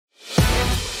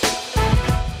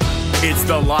It's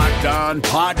the Locked On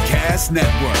Podcast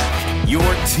Network, your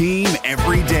team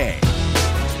every day.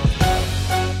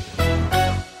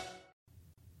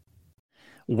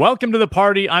 Welcome to the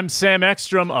party. I'm Sam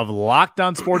Ekstrom of Locked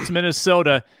On Sports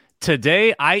Minnesota.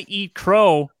 Today, I eat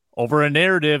crow over a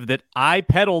narrative that I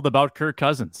peddled about Kirk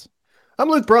Cousins. I'm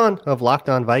Luke Braun of Locked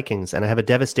On Vikings, and I have a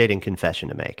devastating confession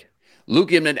to make.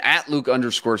 Luke Inman at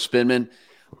Luke_Spinman.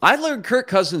 I learned Kirk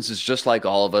Cousins is just like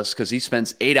all of us because he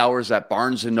spends 8 hours at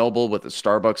Barnes & Noble with a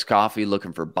Starbucks coffee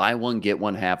looking for buy one, get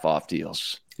one half off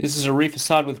deals. This is Arif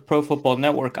Assad with Pro Football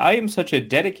Network. I am such a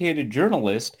dedicated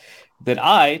journalist that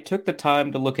I took the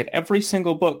time to look at every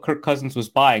single book Kirk Cousins was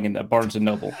buying in that Barnes &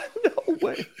 Noble. No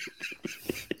way.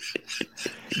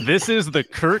 This is the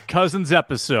Kirk Cousins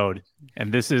episode,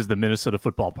 and this is the Minnesota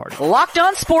Football Party. Locked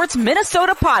On Sports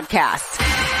Minnesota Podcast.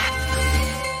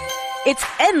 It's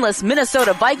endless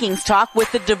Minnesota Vikings talk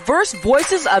with the diverse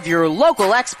voices of your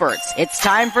local experts. It's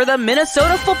time for the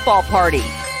Minnesota Football Party.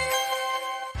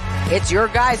 It's your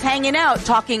guys hanging out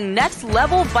talking next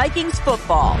level Vikings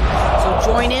football.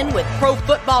 So join in with Pro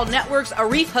Football Network's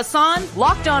Arif Hassan,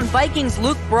 Locked On Vikings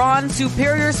Luke Braun,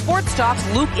 Superior Sports Talk's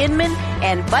Luke Inman,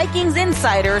 and Vikings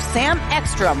insider Sam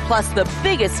Ekstrom, plus the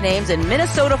biggest names in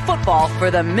Minnesota football for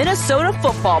the Minnesota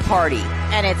Football Party.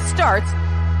 And it starts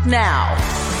now.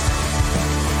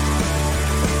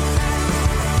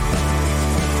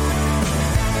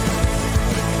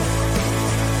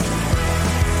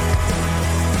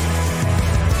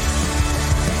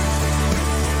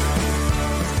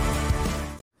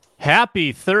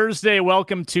 Happy Thursday.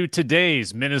 Welcome to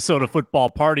today's Minnesota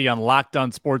Football Party on Locked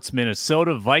On Sports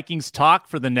Minnesota. Vikings talk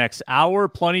for the next hour.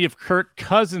 Plenty of Kirk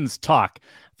Cousins talk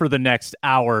for the next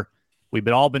hour. We've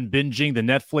all been binging the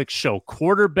Netflix show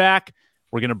Quarterback.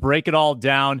 We're going to break it all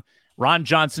down. Ron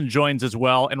Johnson joins as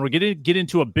well, and we're going to get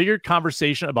into a bigger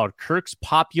conversation about Kirk's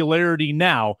popularity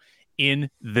now in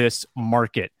this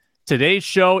market. Today's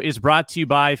show is brought to you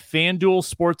by FanDuel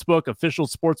Sportsbook, official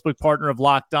sportsbook partner of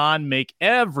Locked On. Make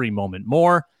every moment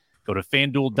more. Go to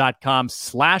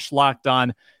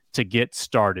FanDuel.com/LockedOn to get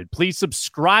started. Please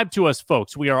subscribe to us,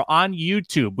 folks. We are on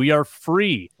YouTube. We are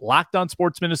free. Locked On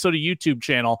Sports Minnesota YouTube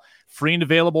channel, free and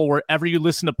available wherever you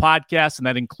listen to podcasts, and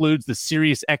that includes the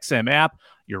SiriusXM app,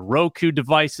 your Roku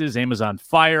devices, Amazon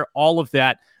Fire, all of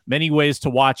that. Many ways to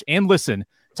watch and listen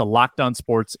to Locked On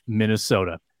Sports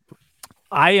Minnesota.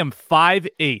 I am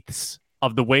 5/8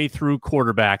 of the way through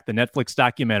Quarterback, the Netflix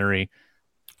documentary.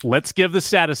 Let's give the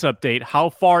status update. How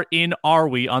far in are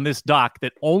we on this doc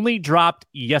that only dropped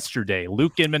yesterday?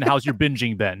 Luke Inman, how's your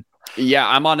binging been? Yeah,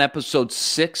 I'm on episode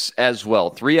 6 as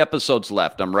well. 3 episodes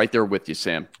left. I'm right there with you,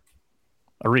 Sam.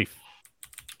 Arif.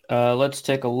 Let's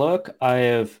take a look. I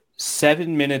have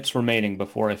 7 minutes remaining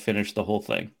before I finish the whole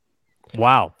thing.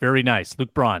 Wow, very nice.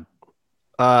 Luke Braun.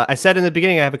 I said in the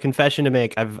beginning, I have a confession to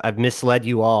make. I've misled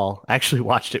you all. I actually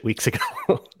watched it weeks ago.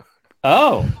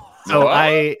 Oh. So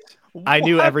What? I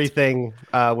knew everything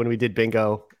when we did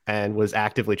bingo and was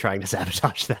actively trying to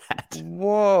sabotage that.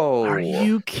 Whoa. Are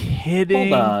you kidding?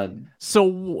 Hold on.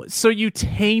 So you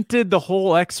tainted the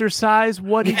whole exercise?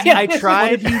 What did I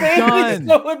tried. What have you done?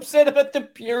 so upset about the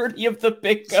purity of the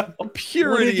bingo.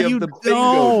 Purity What of have the you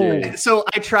bingo, done? dude. So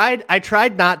I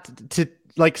tried not to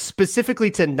specifically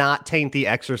to not taint the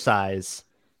exercise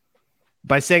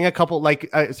by saying a couple,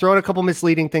 throwing a couple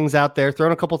misleading things out there,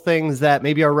 throwing a couple things that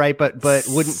maybe are right, but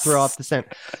wouldn't throw off the scent.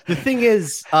 The thing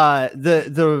is,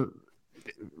 the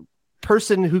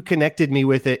person who connected me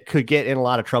with it could get in a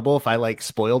lot of trouble if I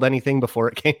spoiled anything before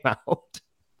it came out.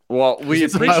 Well, we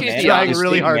So I appreciate was the trying honesty.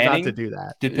 really hard Manning? not to do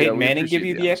that. Did Yeah, Peyton we Manning give appreciate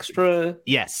you the the honesty. extra?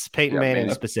 Yes, Peyton Yeah, Manning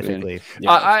Manning. specifically.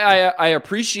 Yeah. I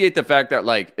appreciate the fact that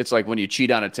it's like when you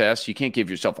cheat on a test, you can't give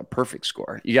yourself a perfect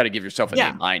score. You got to give yourself an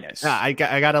Yeah. A-. Yeah, I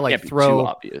gotta Can't be too throw.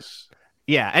 obvious.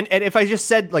 Yeah, and if I just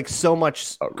said so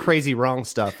much crazy wrong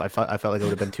stuff, I felt like it would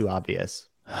have been too obvious.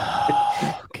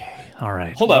 Okay. All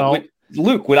right. Hold on. Wait,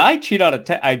 Luke, would I cheat on a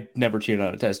test? I never cheated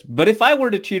on a test. But if I were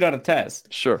to cheat on a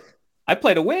test, Sure. I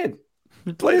play to win.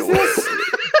 What is this?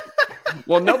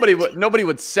 Well, nobody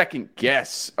would second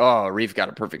guess. Oh, Reef got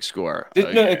a perfect score.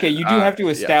 No, okay, you do have to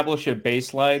yeah. establish a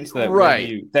baseline so that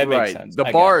Right. that makes right. sense. The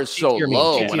I bar got it. is so Take your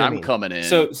low mean. when I'm coming in.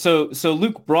 So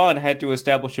Luke Braun had to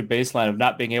establish a baseline of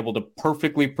not being able to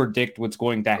perfectly predict what's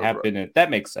going to happen. And that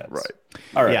makes sense. Right.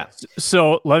 All right. Yeah.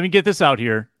 So let me get this out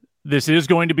here. This is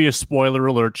going to be a spoiler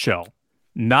alert show.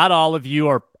 Not all of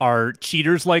you are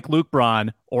cheaters like Luke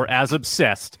Braun or as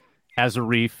obsessed as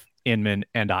Arif, Inman,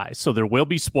 and I. So there will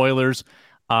be spoilers.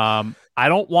 I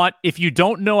don't want, if you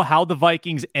don't know how the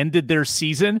Vikings ended their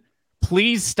season,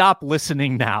 please stop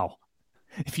listening now.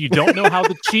 If you don't know how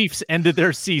the Chiefs ended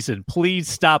their season, please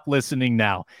stop listening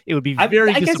now. It would be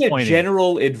very disappointing. I guess a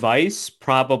general advice,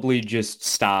 probably just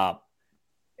stop.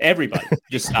 Everybody,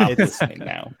 just stop listening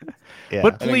now. Yeah,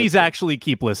 but please actually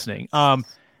keep listening. First,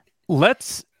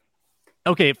 let's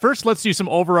do some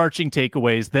overarching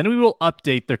takeaways. Then we will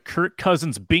update the Kirk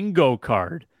Cousins bingo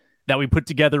card that we put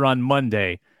together on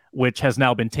Monday, which has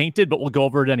now been tainted, but we'll go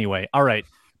over it anyway. All right.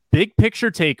 Big picture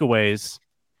takeaways.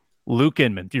 Luke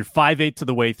Inman, you're 5/8 to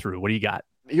the way through. What do you got?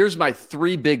 Here's my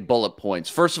 3 big bullet points.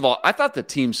 First of all, I thought the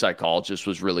team psychologist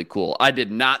was really cool. I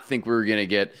did not think we were going to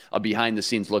get a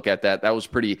behind-the-scenes look at that. That was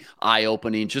pretty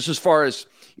eye-opening, just as far as,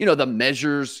 the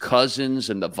measures Cousins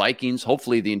and the Vikings,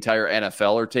 hopefully the entire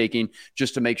NFL are taking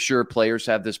just to make sure players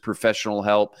have this professional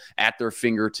help at their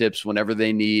fingertips whenever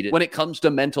they need it. When it comes to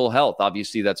mental health,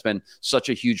 obviously that's been such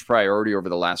a huge priority over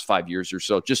the last 5 years or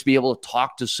so. Just be able to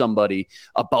talk to somebody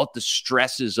about the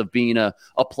stresses of being a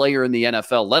player in the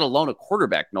NFL, let alone a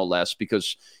quarterback, no less,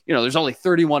 because, there's only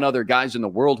 31 other guys in the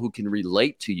world who can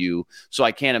relate to you. So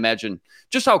I can't imagine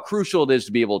just how crucial it is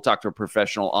to be able to talk to a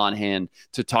professional on hand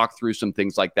to talk through some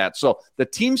things like that. So the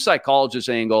team psychologist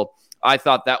angle, I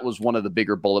thought that was one of the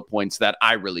bigger bullet points that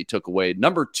I really took away.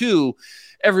 Number 2,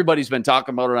 everybody's been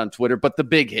talking about it on Twitter, but the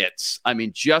big hits. I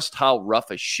mean, just how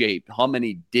rough a shape, how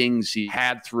many dings he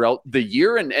had throughout the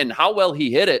year and how well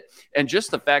he hit it. And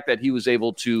just the fact that he was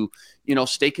able to,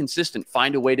 stay consistent,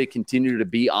 find a way to continue to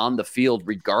be on the field,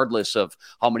 regardless of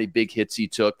how many big hits he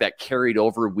took that carried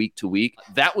over week to week.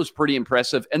 That was pretty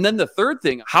impressive. And then the third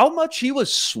thing, how much he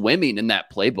was swimming in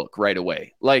that playbook right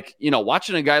away. Like,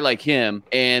 watching a guy like him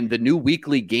and the new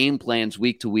weekly game plans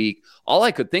week to week, all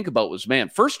I could think about was, man,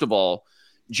 first of all,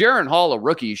 Jaron Hall, a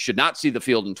rookie, should not see the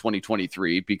field in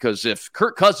 2023 because if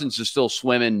Kirk Cousins is still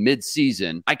swimming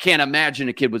mid-season, I can't imagine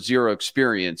a kid with zero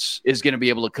experience is going to be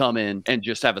able to come in and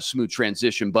just have a smooth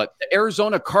transition. But the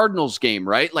Arizona Cardinals game,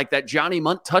 right? Like that Johnny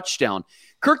Munt touchdown.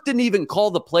 Kirk didn't even call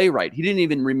the play right. He didn't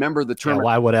even remember the term. Yeah,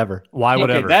 why whatever?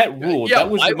 That rule, that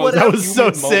was the most that was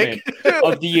so sick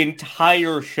of the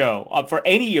entire show for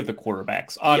any of the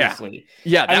quarterbacks, honestly.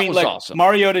 Yeah, that was awesome.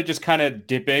 Mariota just kind of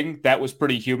dipping, that was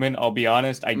pretty human, I'll be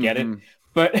honest. I get it.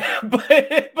 But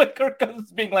Kirk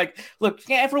Cousins being like, look,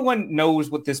 everyone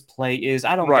knows what this play is.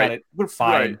 I don't get it. We're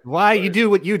fine. Right. Why you do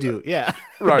what you do? Yeah.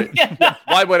 Right.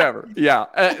 Why whatever.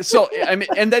 Yeah. So, I mean,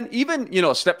 and then even,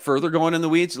 a step further going in the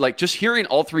weeds, like just hearing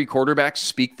all 3 quarterbacks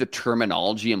speak the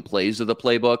terminology and plays of the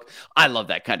playbook. I love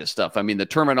that kind of stuff. I mean, the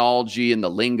terminology and the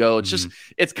lingo, it's just,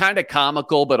 it's kind of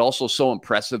comical, but also so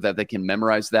impressive that they can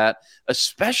memorize that.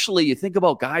 Especially you think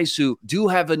about guys who do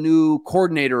have a new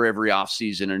coordinator every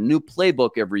offseason, a new playbook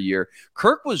every year.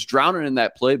 Kirk was drowning in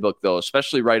that playbook, though,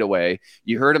 especially right away.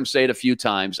 You heard him say it a few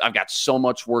times. I've got so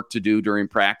much work to do during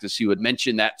practice. He would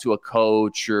mention that to a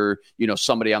coach or,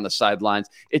 somebody on the sidelines.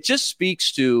 It just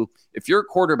speaks to, if you're a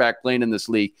quarterback playing in this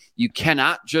league, you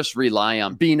cannot just rely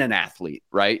on being an athlete,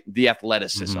 right? The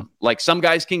athleticism. Like some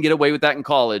guys can get away with that in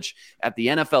college. At the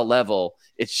NFL level,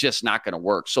 it's just not going to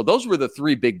work. So those were the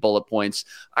 3 big bullet points.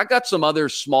 I got some other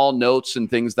small notes and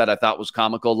things that I thought was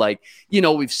comical. Like,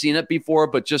 we've seen it before,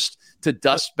 but just to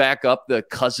dust back up the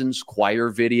Cousins choir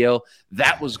video,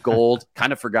 that was gold.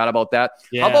 Kind of forgot about that.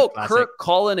 Yeah, how about classic. Kirk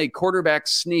calling a quarterback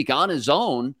sneak on his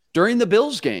own during the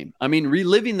Bills game? I mean,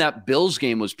 reliving that Bills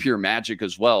game was pure magic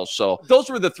as well. So those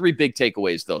were the 3 big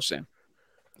takeaways, though, Sam.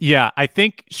 Yeah, I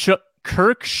think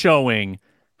Kirk showing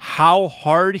how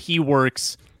hard he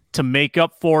works to make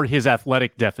up for his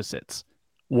athletic deficits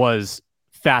was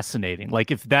fascinating. Like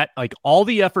all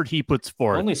the effort he puts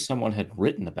forth. Only someone had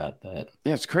written about that.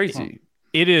 Yeah, it's crazy.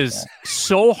 It is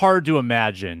so hard to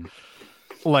imagine,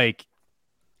 like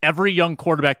every young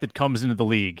quarterback that comes into the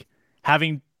league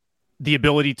having the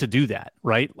ability to do that,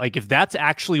 right? Like if that's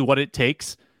actually what it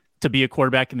takes to be a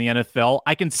quarterback in the NFL,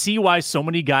 I can see why so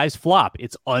many guys flop.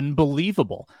 It's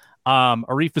unbelievable.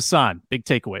 Arif Hassan, big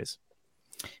takeaways.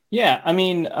 Yeah, I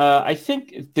mean, I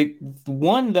think the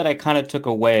one that I kind of took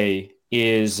away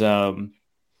is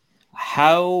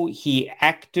how he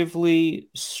actively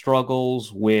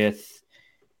struggles with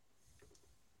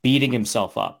beating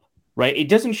himself up, right? It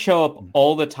doesn't show up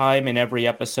all the time in every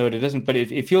episode. It doesn't, but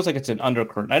it feels like it's an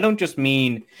undercurrent. I don't just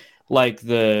mean like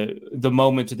the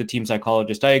moments of the team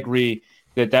psychologist. I agree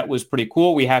that was pretty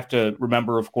cool. We have to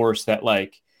remember, of course, that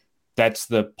like that's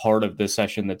the part of the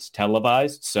session that's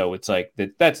televised. So it's like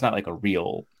that's not like a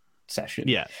real session.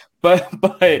 Yeah. But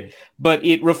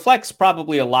it reflects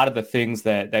probably a lot of the things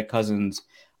that Cousins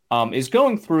is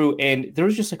going through. And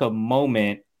there's just like a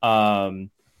moment. There's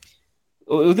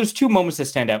 2 moments that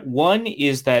stand out. One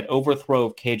is that overthrow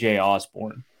of KJ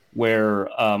Osborne, where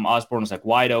Osborne was like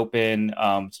wide open.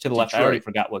 It's to the left. I already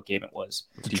forgot what game it was.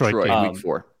 Detroit week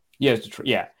 4. Yeah, it's Detroit.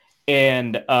 Yeah.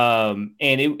 And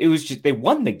it was just, they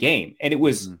won the game, and it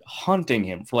was haunting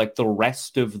him for like the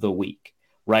rest of the week,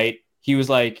 right? He was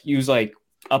like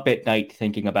up at night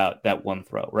thinking about that one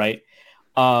throw, right?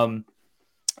 And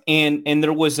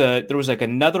there was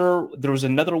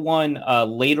another one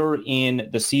later in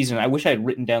the season. I wish I had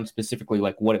written down specifically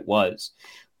like what it was,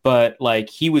 but like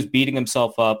he was beating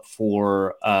himself up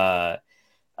for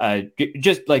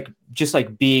just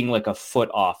like being like a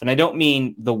foot off. And I don't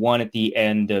mean the one at the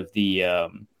end of the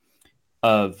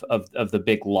of the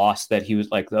big loss that he was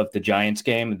like of the Giants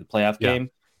game, the playoff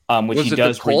game, which was he it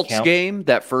does the Colts recount. game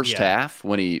that first half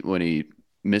when he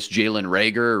missed Jalen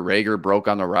Reagor. Rager broke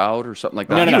on the route or something like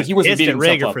that. No, he wasn't beating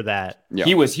Rager himself for that. Yeah.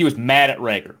 He was mad at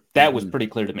Rager. That was pretty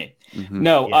clear to me.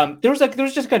 No, there was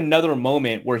just another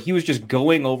moment where he was just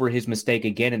going over his mistake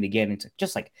again and again. It's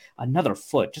just like another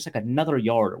foot, just like another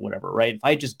yard or whatever, right? If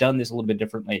I had just done this a little bit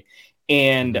differently.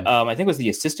 And I think it was the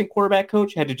assistant quarterback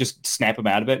coach had to just snap him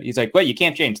out of it. He's like, well, you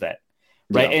can't change that.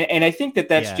 Right. Yeah. And I think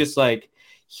that's just like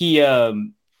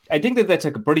I think that's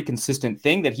like a pretty consistent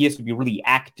thing that he has to be really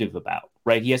active about,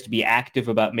 right? He has to be active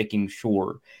about making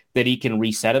sure that he can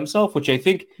reset himself, which I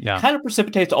think kind of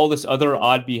precipitates all this other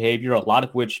odd behavior, a lot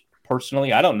of which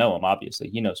personally, I don't know him, obviously.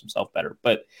 He knows himself better.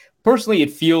 But personally,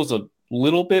 it feels a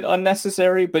little bit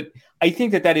unnecessary. But I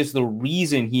think that is the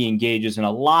reason he engages in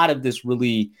a lot of this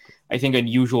really, I think,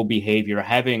 unusual behavior,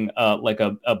 having like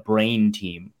a brain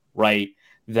team, right?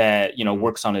 That,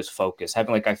 works on his focus,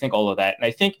 having like, I think all of that. And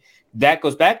I think that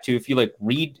goes back to, if you like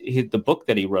read the book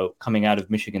that he wrote coming out of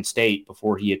Michigan State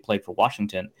before he had played for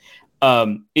Washington,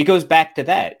 it goes back to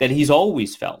that he's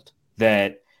always felt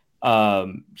that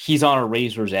he's on a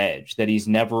razor's edge, that he's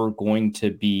never going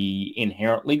to be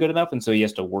inherently good enough. And so he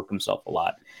has to work himself a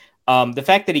lot. The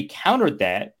fact that he countered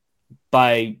that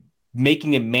by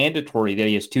making it mandatory that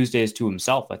he has Tuesdays to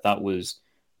himself, I thought was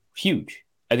huge.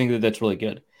 I think that's really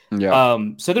good. Yeah.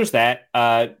 So there's that.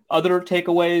 Other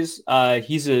takeaways.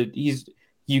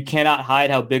 You cannot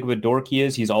hide how big of a dork he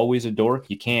is. He's always a dork.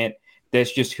 You can't.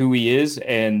 That's just who he is.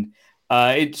 And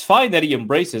it's fine that he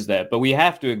embraces that, but we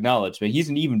have to acknowledge that he's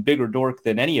an even bigger dork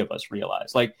than any of us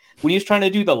realize. Like when he was trying to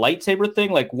do the lightsaber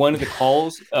thing, like one of the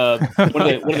calls, one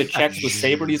of the checks was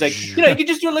Saber, and he's like, you can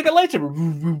just do it like a lightsaber.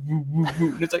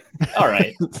 And it's like, all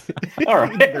right.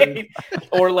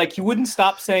 Or like he wouldn't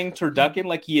stop saying turducken,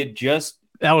 like he had just.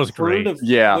 That was great. What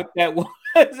that was.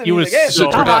 He was like, so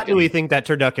how hot do we think that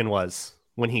turducken was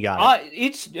when he got it?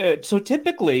 It's so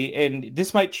typically, and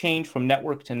this might change from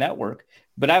network to network,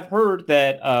 but I've heard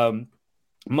that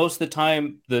most of the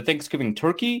time the Thanksgiving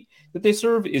turkey that they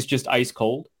serve is just ice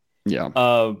cold. Yeah.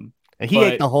 And he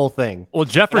ate the whole thing. Well,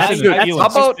 Jefferson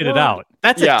spit it out.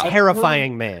 That's a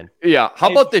terrifying man. Yeah. How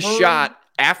about the shot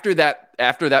after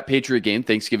that Patriot game,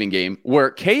 Thanksgiving game, where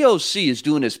KOC is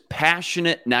doing his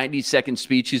passionate 90-second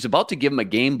speech. He's about to give him a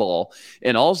game ball,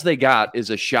 and all they got is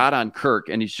a shot on Kirk,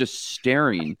 and he's just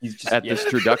staring at this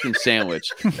turducken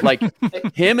sandwich. Like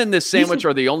him and this sandwich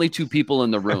are the only two people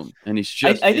in the room, and he's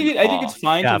just. I think it's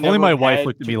fine. Yeah, if only my wife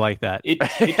looked at me like that. It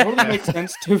totally makes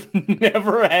sense to have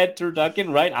never had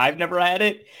turducken, right? I've never had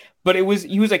it, but he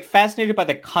was like fascinated by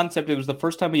the concept. It was the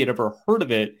first time he had ever heard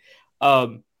of it.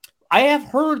 I have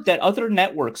heard that other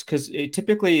networks, because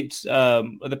typically it's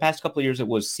the past couple of years it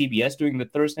was CBS doing the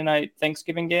Thursday night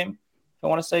Thanksgiving game. If I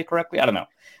want to say correctly, I don't know.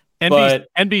 But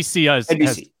NBC has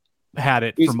had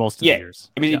it for most of the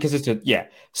years. I mean, because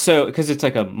because it's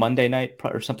like a Monday night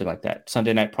or something like that,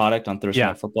 Sunday night product on Thursday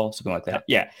Night Football, something like that.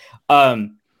 Yeah.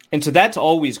 And so that's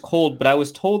always cold. But I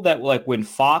was told that like when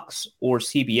Fox or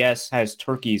CBS has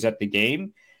turkeys at the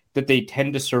game, that they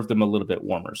tend to serve them a little bit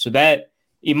warmer. So that.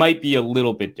 It might be a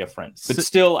little bit different, but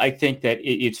still, I think that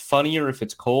it's funnier if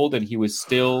it's cold, and he was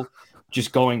still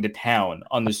just going to town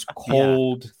on this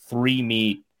cold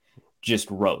 3-meat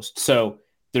just roast. So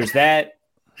there's that.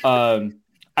 I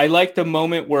like the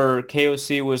moment where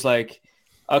KOC was like,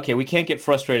 okay, we can't get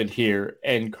frustrated here.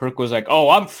 And Kirk was like, oh,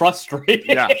 I'm frustrated.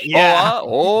 Yeah.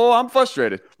 I'm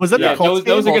frustrated. Was that the Colts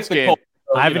game? Those against the Colts.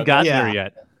 I haven't gotten there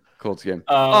yet. Colts game.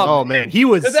 Oh man, he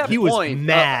was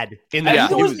mad in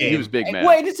that. He was big mad.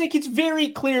 Wait, it's very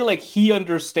clear, like he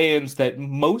understands that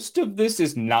most of this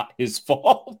is not his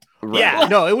fault. Right. Yeah,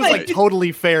 no, it was like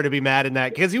totally fair to be mad in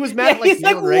that, because he was mad at like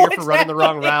Jalen Reagor for running the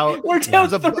wrong route. We're down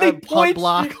 30 punt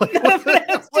block. Like,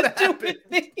 what happened?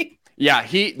 Yeah,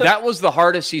 that was the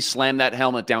hardest. He slammed that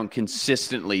helmet down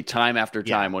consistently, time after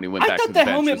time when he went back to the bench. I thought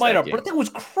the helmet might have, but that was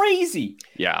crazy.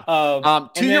 Yeah.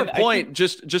 To your point,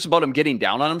 just about him getting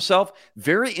down on himself.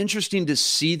 Very interesting to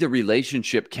see the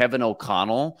relationship Kevin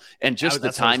O'Connell and just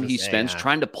the time he spends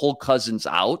trying to pull Cousins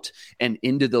out and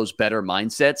into those better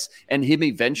mindsets, and him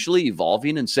eventually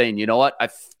evolving and saying, you know what,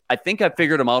 I think I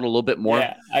figured him out a little bit more.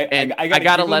 Yeah, I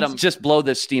got to let him just blow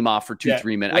this steam off for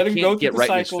 2-3 minutes. I can't get right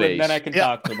in his face. And then I can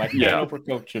talk to him. I can't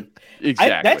overcoach him.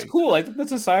 Exactly. That's cool. I think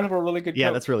that's a sign of a really good coach.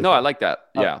 Yeah, that's really cool. No, I like that.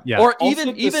 Yeah. Or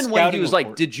even when he was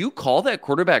like, did you call that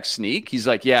quarterback sneak? He's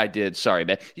like, yeah, I did. Sorry,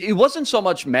 man. He wasn't so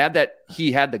much mad that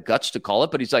he had the guts to call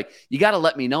it, but he's like, you got to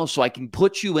let me know so I can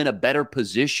put you in a better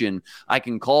position. I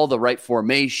can call the right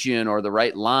formation or the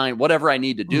right line, whatever I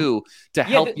need to do to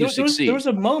help you succeed. There was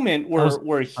a moment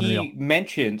where he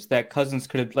mentioned that Cousins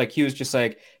could have, like, he was just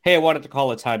like, hey, I wanted to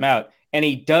call a timeout. And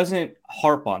he doesn't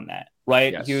harp on that,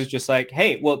 right? Yes. He was just like,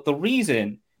 hey, well, the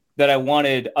reason that I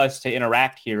wanted us to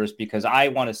interact here is because I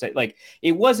want to say, like,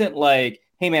 it wasn't like,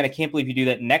 hey, man, I can't believe you do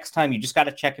that. Next time you just got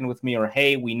to check in with me, or,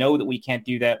 hey, we know that we can't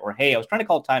do that, or, hey, I was trying to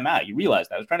call timeout. You realize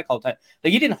that I was trying to call time.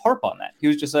 Like, he didn't harp on that. He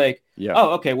was just like,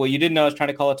 oh, okay, well, you didn't know I was trying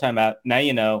to call a timeout. Now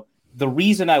you know. The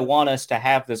reason I want us to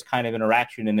have this kind of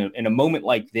interaction in a moment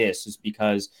like this is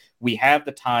because we have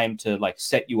the time to, like,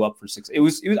 set you up for success. It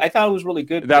was I thought it was really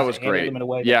good. That was great.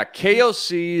 Yeah,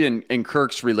 KOC and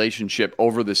Kirk's relationship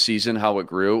over the season, how it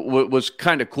grew, was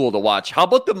kind of cool to watch. How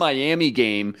about the Miami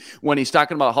game when he's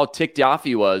talking about how ticked off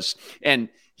he was, and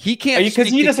he can't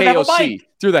speak to KOC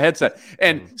through the headset,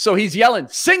 and so he's yelling,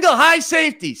 single high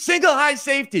safety,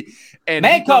 and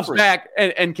man he comes back,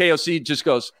 and KOC just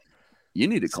goes, you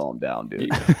need to calm down,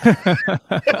 dude.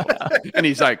 And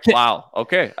he's like, wow,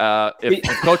 okay.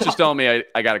 If coach is telling me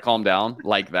I got to calm down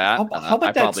like that, how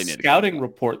about that scouting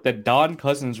report that Don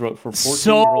Cousins wrote for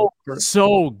 14-year-old?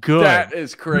 So good. That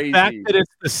is crazy. The fact that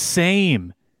it's the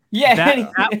same. Yeah,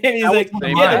 and he's like,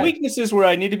 the weaknesses where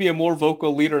I need to be a more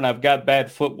vocal leader and I've got bad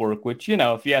footwork, which, you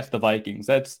know, if you ask the Vikings,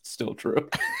 that's still true.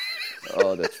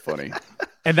 Oh, that's funny.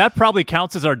 And that probably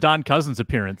counts as our Don Cousins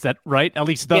appearance, right? At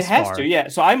least thus far. It has to, yeah.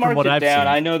 So I marked it down.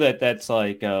 I know that's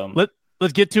like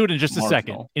let's get to it in just a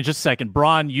second. In just a second.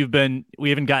 Braun, we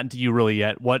haven't gotten to you really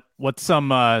yet. What's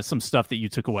some stuff that you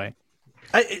took away?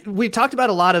 We talked about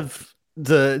a lot of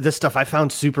the stuff I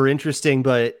found super interesting,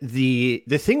 but the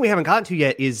thing we haven't gotten to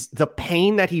yet is the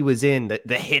pain that he was in,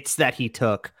 the hits that he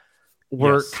took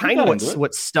were kind of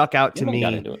what stuck out to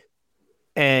me.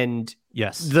 And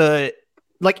yes,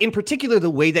 in particular, the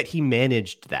way that he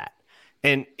managed that,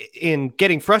 and in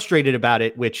getting frustrated about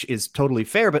it, which is totally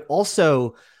fair, but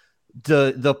also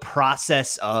the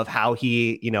process of how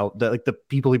he, the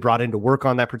people he brought in to work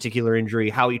on that particular injury,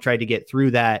 how he tried to get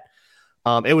through that.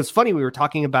 It was funny. We were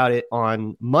talking about it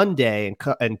on Monday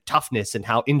and toughness and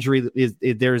how injury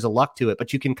there is a luck to it,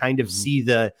 but you can kind of see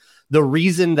the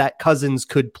reason that Cousins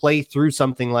could play through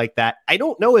something like that. I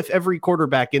don't know if every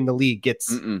quarterback in the league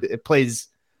plays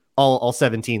all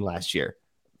 17 last year,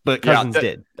 but Cousins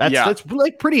did. That's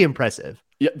like pretty impressive.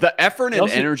 Yeah, the effort and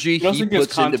energy he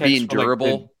puts into being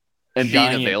durable and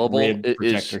being available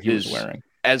is wearing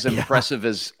as impressive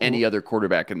as any other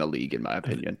quarterback in the league, in my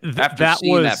opinion. After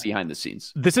seeing that behind the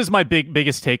scenes, this is my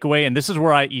biggest takeaway, and this is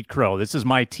where I eat crow. This is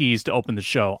my tease to open the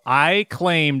show. I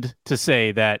claimed to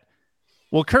say that,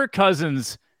 well, Kirk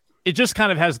Cousins, it just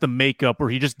kind of has the makeup where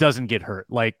he just doesn't get hurt.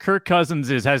 Like, Kirk Cousins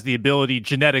has the ability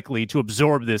genetically to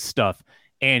absorb this stuff,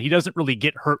 and he doesn't really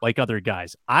get hurt like other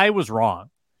guys. I was wrong.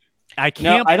 I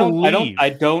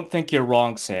don't think you're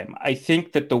wrong, Sam. I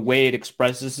think that the way it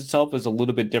expresses itself is a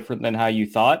little bit different than how you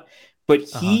thought, but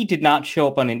he did not show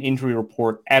up on an injury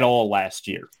report at all last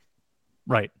year.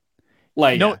 Right.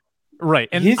 Right.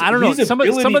 And I don't know. Some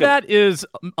of that is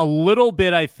a little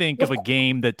bit, I think, of a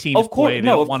game that teams play.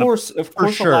 Of course, a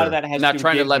lot of that has not to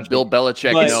trying to let Bill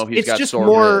Belichick know he's got sore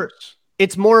nerves.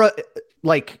 It's more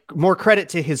more credit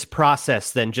to his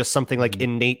process than just something like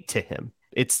innate to him.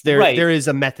 It's there. Right. There is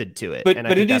a method to it, but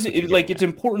it's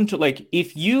important to, like,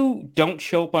 if you don't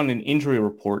show up on an injury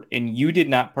report and you did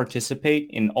not participate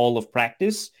in all of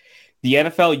practice, the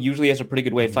NFL usually has a pretty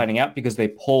good way of finding out because they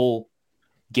pull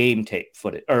game tape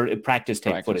footage or practice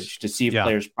tape footage to see if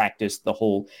players practiced the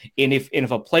whole. And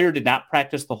if a player did not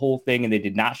practice the whole thing and they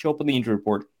did not show up on the injury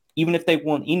report, even if they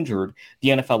weren't injured, the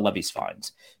NFL levies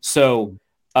fines. So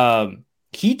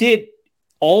he did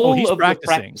all of the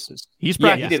practices. He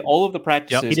did all of the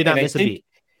practices. He did not miss a beat.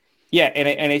 Yeah,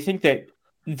 and I think that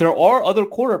there are other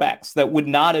quarterbacks that would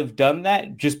not have done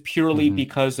that just purely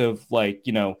because of, like,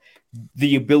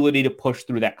 the ability to push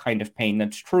through that kind of pain.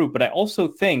 That's true. But I also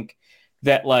think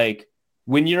that, like,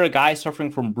 when you're a guy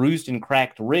suffering from bruised and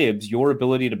cracked ribs, your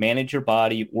ability to manage your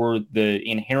body or the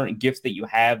inherent gifts that you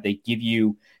have, they give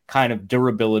you kind of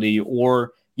durability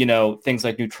or, things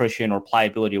like nutrition or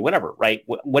pliability or whatever, right?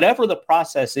 Whatever the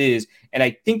process is. And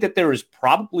I think that there is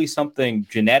probably something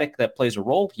genetic that plays a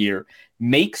role here,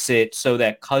 makes it so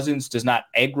that Cousins does not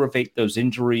aggravate those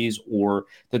injuries or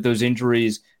that those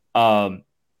injuries don't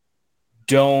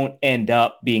end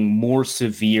up being more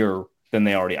severe than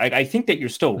they already. I think that you're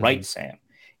still right, Sam.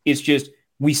 It's just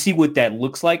we see what that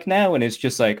looks like now, and it's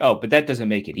just like, oh, but that doesn't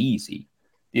make it easy.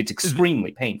 It's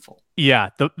extremely painful. Yeah,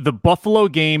 the Buffalo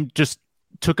game just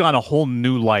took on a whole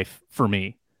new life for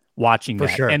me watching that.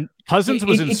 Sure. And Cousins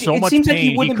was in so much pain. It seems like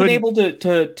pain. he wouldn't have been able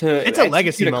to. It's a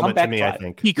legacy moment to me, I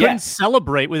think. He couldn't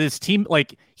celebrate with his team.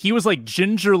 Like he was like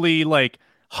gingerly like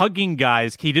hugging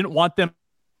guys. He didn't want them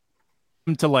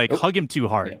to hug him too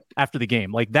hard after the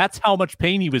game. Like that's how much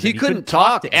pain he was in. He couldn't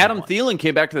talk. Adam Thielen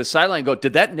came back to the sideline and go,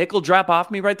 did that nickel drop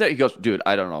off me right there? He goes, dude,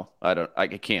 I don't know. I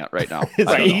can't right now.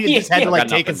 He just had to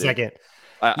take a second.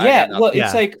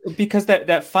 It's like because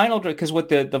that final drive, because what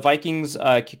the Vikings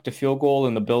kicked a field goal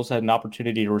and the Bills had an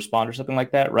opportunity to respond or something like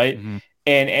that, right? Mm-hmm.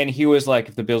 And he was like,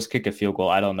 if the Bills kick a field goal,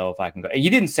 I don't know if I can go. And he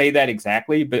didn't say that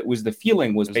exactly, but the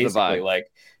feeling was basically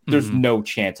like, there's no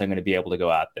chance I'm going to be able to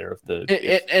go out there.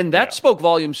 That spoke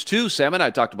volumes too. Sam and I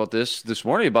talked about this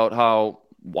morning about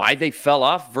why they fell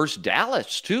off versus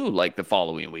Dallas too, like the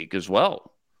following week as well.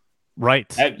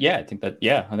 Right. I think that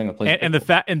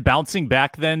plays. And bouncing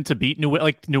back then to beat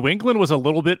New England was a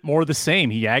little bit more the same.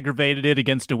 He aggravated it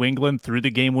against New England through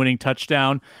the game-winning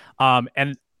touchdown.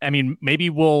 And I mean, maybe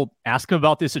we'll ask him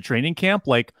about this at training camp.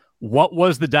 Like, what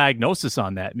was the diagnosis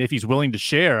on that? And if he's willing to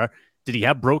share, did he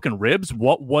have broken ribs?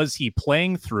 What was he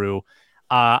playing through?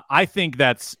 I think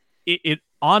it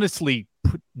honestly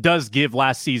does give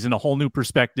last season a whole new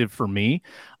perspective for me.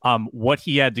 What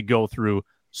he had to go through,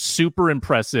 super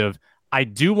impressive. I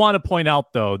do want to point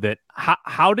out, though, that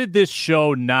how did this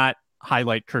show not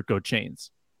highlight Kirk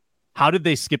Chains? How did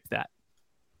they skip that?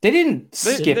 They didn't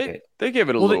skip it. They gave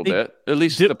it a little bit, at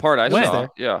least the part I saw.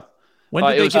 Yeah. When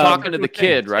it was talking to the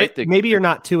kid, right? Maybe you're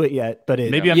not to it yet, but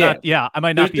maybe I'm not. Yeah, I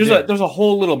might not be there. There's a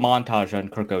whole little montage on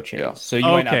Kirk Chains, so you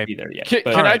might not be there yet. Can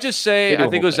I just say, I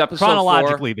think it was episode 4.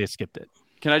 Chronologically, they skipped it.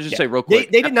 Can I just say real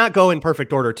quick? They did not go in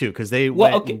perfect order too, because they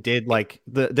and did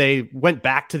they went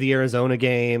back to the Arizona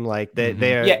game, and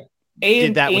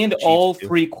all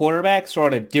 3 quarterbacks are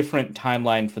on a different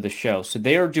timeline for the show. So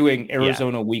they are doing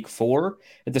Arizona week 4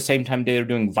 at the same time they're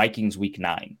doing Vikings week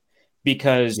 9,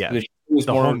 because the show was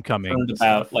more concerned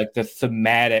about like the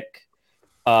thematic,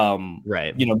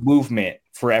 movement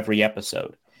for every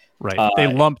episode. Right. They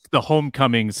lumped the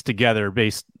homecomings together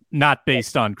not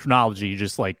based on chronology,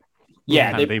 just like.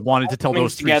 Yeah, they wanted to tell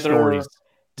those 3 stories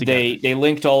together. They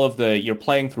linked all of the you're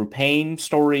playing through pain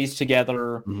stories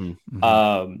together,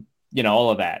 all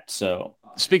of that. So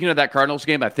speaking of that Cardinals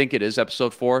game, I think it is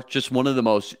episode 4. Just one of the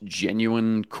most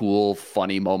genuine, cool,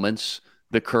 funny moments.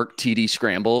 The Kirk TD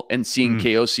scramble and seeing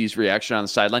KOC's reaction on the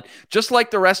sideline, just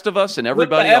like the rest of us and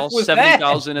everybody else,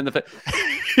 70,000 in the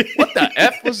What the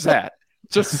F was that?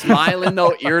 Just smiling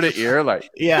though, ear to ear, like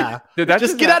Dude,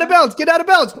 just get out of bounds, get out of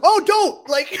bounds. Oh, don't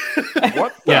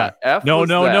what the F?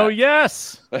 No,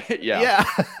 yes. yeah.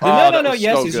 No,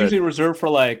 yes is usually reserved for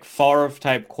like Favre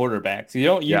type quarterbacks. You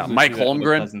don't usually Mike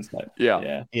Holmgren.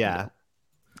 Yeah.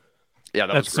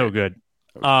 That's so good.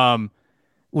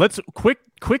 Let's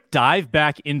quick dive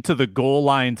back into the goal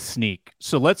line sneak.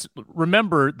 So let's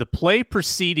remember the play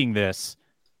preceding this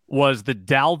was the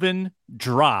Dalvin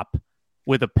drop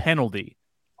with a penalty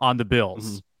on the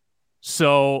Bills.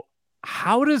 So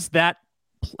how does the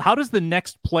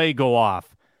next play go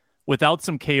off without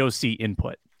some KOC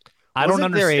input? I don't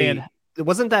understand.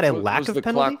 Wasn't that a lack of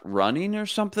penalty? Clock running or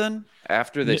something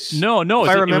after this? No. If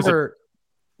I remember,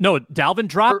 Dalvin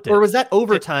dropped it. Or was that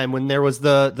overtime when there was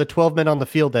the 12 men on the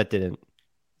field that didn't?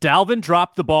 Dalvin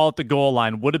dropped the ball at the goal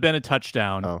line. Would have been a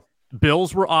touchdown. Oh.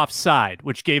 Bills were offside,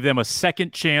 which gave them a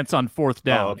second chance on 4th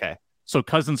down. Oh, okay. So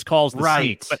Cousins calls the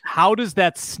sneak. But how does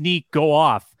that sneak go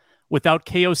off without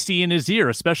KOC in his ear,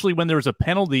 especially when there was a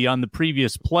penalty on the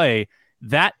previous play?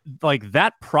 That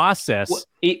process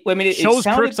shows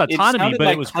Kirk's autonomy, but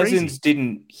like it was Cousins crazy.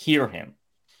 Didn't hear him.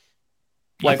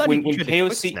 Like when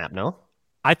KOC snap, no?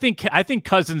 I think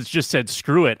Cousins just said,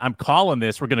 "Screw it, I'm calling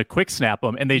this. We're going to quick snap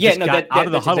them," and they got out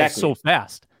of the huddle so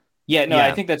fast.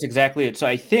 I think that's exactly it. So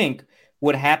I think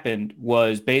what happened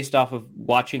was, based off of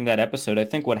watching that episode, I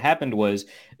think what happened was,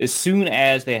 as soon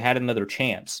as they had another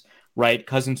chance, right,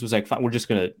 Cousins was like, "Fine, we're just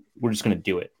gonna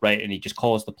do it," right, and he just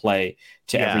calls the play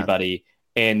to everybody,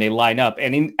 and they line up.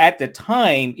 And at the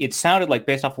time, it sounded like,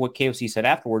 based off of what KOC said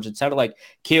afterwards, it sounded like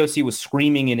KOC was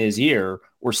screaming in his ear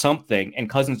or something, and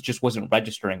Cousins just wasn't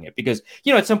registering it because,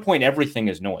 at some point, everything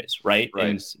is noise, right?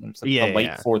 And it's like the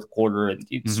late fourth quarter, and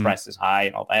stress is high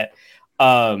and all that.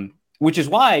 Which is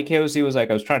why KOC was like,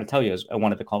 I was trying to tell you, I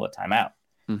wanted to call it timeout.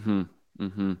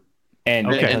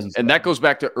 And that goes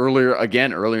back to earlier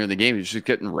in the game. He's just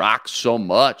getting rocked so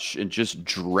much and just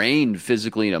drained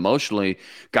physically and emotionally.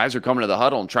 Guys are coming to the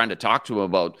huddle and trying to talk to him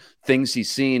about things he's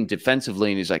seen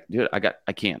defensively, and he's like, dude,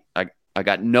 I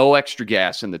got no extra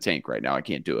gas in the tank right now. I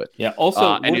can't do it. Yeah.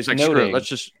 Also, and he's like, screw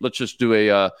it. Let's just do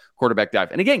a quarterback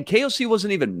dive. And again, KOC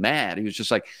wasn't even mad. He was just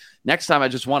like, next time I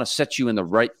just want to set you in the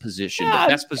right position, the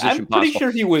best position possible. I'm pretty sure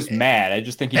he was mad. I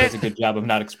just think he does a good job of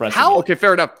not expressing it. Okay,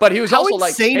 fair enough. But he was also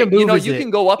like, hey, you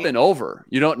can go up and over.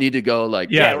 You don't need to go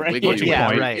like, You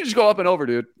just go up and over,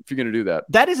 dude, if you're going to do that.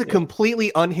 That is a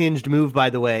completely unhinged move, by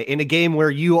the way, in a game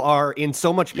where you are in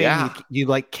so much pain, you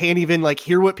like can't even like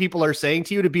hear what people are saying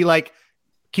to you, to be like,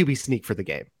 QB sneak for the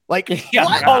game. Like,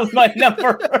 what? My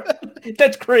number.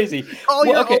 That's crazy.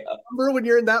 Number when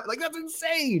you're in that, like, that's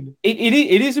insane.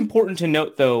 It is important to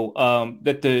note, though,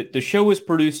 that the show was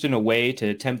produced in a way to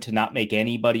attempt to not make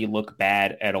anybody look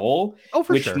bad at all. Oh,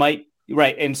 for sure.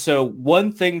 Right. And so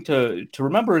one thing to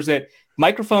remember is that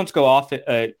microphones go off,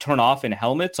 turn off in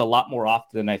helmets a lot more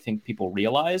often than I think people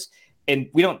realize. And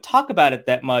we don't talk about it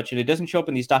that much, and it doesn't show up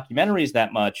in these documentaries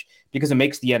that much because it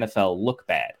makes the NFL look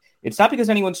bad. It's not because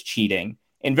anyone's cheating.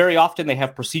 And very often they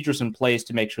have procedures in place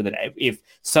to make sure that if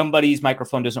somebody's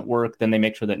microphone doesn't work, then they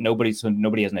make sure that nobody has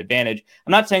an advantage.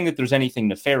 I'm not saying that there's anything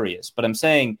nefarious, but I'm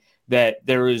saying that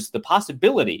there is the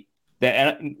possibility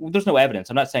that, and there's no evidence.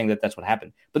 I'm not saying that that's what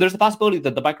happened, but there's the possibility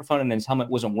that the microphone in his helmet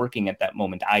wasn't working at that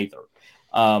moment either.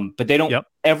 But they don't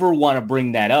ever want to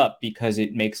bring that up because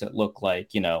it makes it look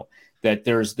like, that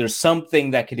there's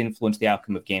something that could influence the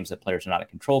outcome of games that players are not in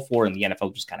control for, and the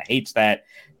NFL just kind of hates that.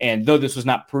 And though this was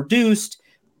not produced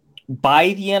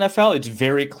by the NFL, it's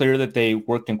very clear that they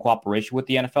worked in cooperation with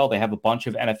the NFL. They have a bunch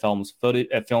of NFL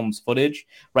films footage,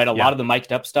 right? A lot of the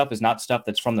mic'd up stuff is not stuff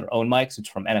that's from their own mics. It's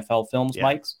from NFL films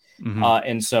mics.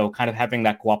 And so kind of having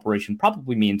that cooperation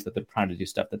probably means that they're trying to do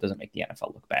stuff that doesn't make the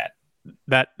NFL look bad.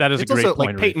 That is it's a great also,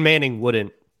 point. Like Peyton Manning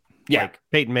wouldn't. Yeah. Like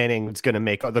Peyton Manning is going to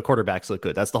make the quarterbacks look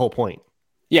good. That's the whole point.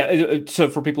 Yeah. So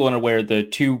for people unaware, the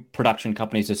two production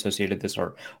companies associated with this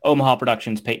are Omaha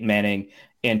Productions, Peyton Manning,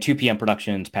 and 2 PM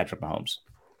Productions, Patrick Mahomes.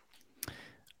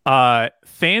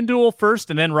 FanDuel first,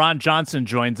 and then Ron Johnson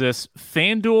joins us.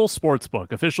 FanDuel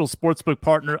Sportsbook, official sportsbook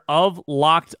partner of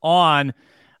Locked On.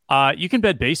 You can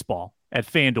bet baseball at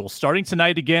FanDuel. Starting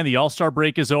tonight again, the All-Star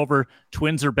break is over.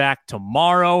 Twins are back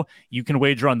tomorrow. You can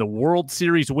wager on the World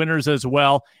Series winners as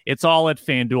well. It's all at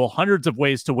FanDuel. Hundreds of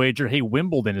ways to wager. Hey,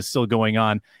 Wimbledon is still going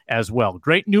on as well.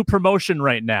 Great new promotion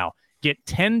right now. Get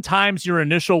 10 times your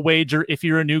initial wager if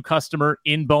you're a new customer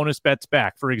in bonus bets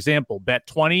back. For example, bet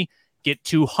 20, get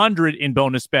 200 in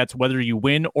bonus bets, whether you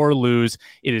win or lose.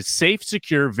 It is safe,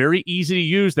 secure, very easy to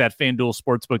use, that FanDuel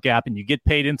Sportsbook app, and you get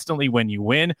paid instantly when you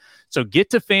win. So get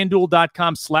to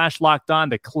FanDuel.com/lockedon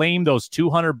to claim those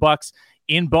 $200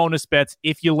 in bonus bets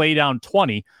if you lay down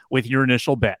 20 with your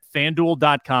initial bet.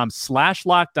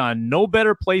 FanDuel.com/lockedon. No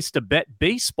better place to bet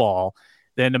baseball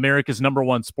than America's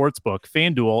 #1 sportsbook.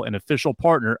 FanDuel, an official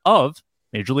partner of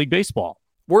Major League Baseball.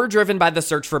 We're driven by the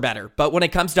search for better, but when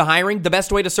it comes to hiring, the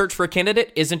best way to search for a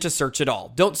candidate isn't to search at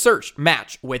all. Don't search,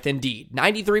 match with Indeed.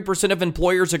 93% of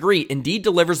employers agree Indeed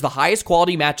delivers the highest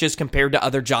quality matches compared to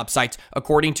other job sites,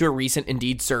 according to a recent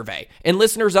Indeed survey. And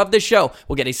listeners of this show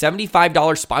will get a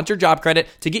 $75 sponsored job credit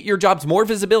to get your jobs more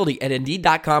visibility at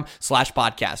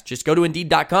Indeed.com/podcast. Just go to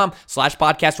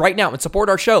Indeed.com/podcast right now and support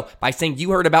our show by saying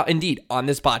you heard about Indeed on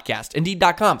this podcast.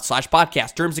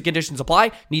 Indeed.com/podcast. Terms and conditions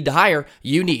apply. Need to hire?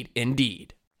 You need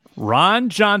Indeed. Ron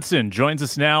Johnson joins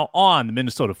us now on the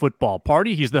Minnesota Football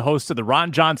Party. He's the host of the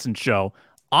Ron Johnson Show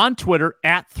on Twitter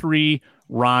at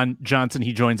 3Ron Johnson.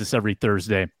 He joins us every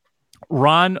Thursday.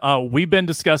 Ron, we've been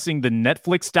discussing the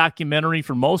Netflix documentary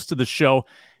for most of the show.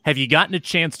 Have you gotten a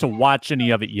chance to watch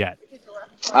any of it yet?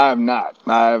 I have not.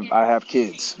 I have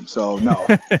kids, so no.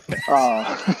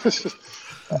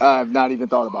 I've not even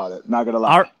thought about it. Not gonna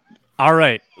lie. All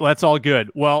right. Well, that's all good.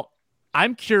 Well,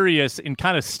 I'm curious, in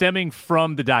kind of stemming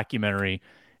from the documentary,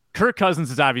 Kirk Cousins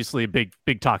is obviously a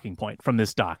big talking point from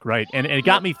this doc, right? And it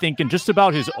got me thinking just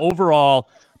about his overall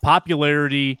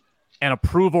popularity and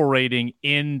approval rating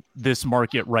in this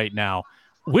market right now.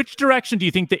 Which direction do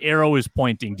you think the arrow is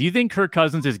pointing? Do you think Kirk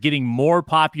Cousins is getting more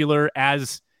popular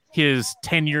as his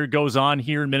tenure goes on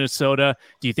here in Minnesota?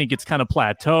 Do you think it's kind of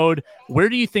plateaued? Where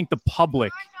do you think the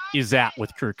public is at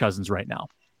with Kirk Cousins right now?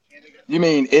 You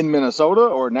mean in Minnesota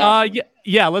or now?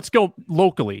 Yeah. Let's go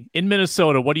locally in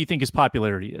Minnesota. What do you think his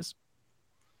popularity is?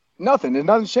 Nothing.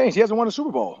 Nothing's changed. He hasn't won a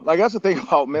Super Bowl. Like, that's the thing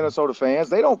about Minnesota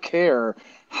fans. They don't care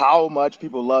how much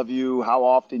people love you, how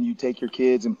often you take your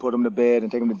kids and put them to bed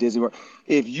and take them to Disney World.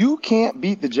 If you can't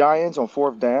beat the Giants on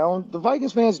fourth down, the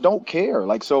Vikings fans don't care.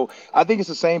 Like, so I think it's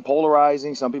the same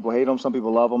polarizing. Some people hate them. Some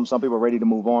people love them. Some people are ready to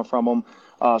move on from them.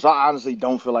 So I honestly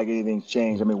don't feel like anything's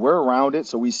changed. I mean, we're around it,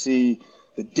 so we see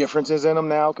the differences in them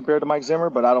now compared to Mike Zimmer,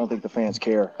 but I don't think the fans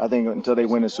care. I think until they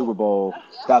win the Super Bowl,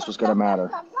 that's what's going to matter.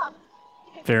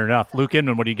 Fair enough. Luke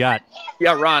Inman, what do you got?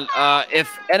 Yeah, Ron, if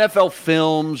NFL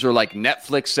Films or like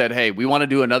Netflix said, hey, we want to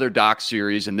do another doc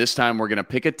series, and this time we're going to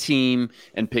pick a team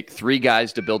and pick 3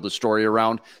 guys to build the story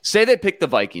around, say they pick the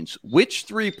Vikings, which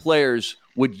 3 players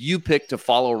would you pick to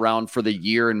follow around for the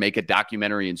year and make a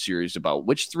documentary and series about?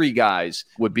 Which 3 guys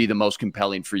would be the most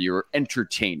compelling for you or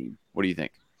entertaining? What do you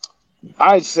think?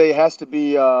 I'd say it has to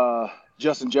be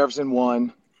Justin Jefferson,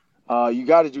 1. You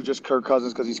got to do just Kirk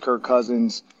Cousins because he's Kirk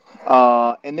Cousins.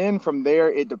 And then from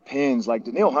there, it depends. Like,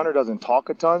 Danielle Hunter doesn't talk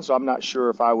a ton, so I'm not sure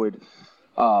if I would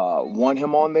want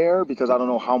him on there because I don't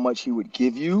know how much he would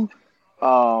give you.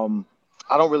 I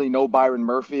don't really know Byron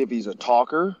Murphy if he's a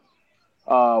talker.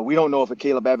 We don't know if a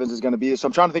Caleb Evans is going to be. So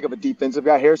I'm trying to think of a defensive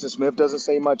guy. Harrison Smith doesn't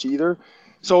say much either.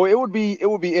 So it would be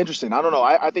interesting. I don't know.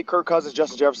 I think Kirk Cousins,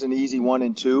 Justin Jefferson, easy 1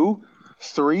 and 2.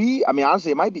 3, I mean,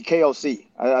 honestly, it might be KOC.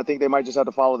 I think they might just have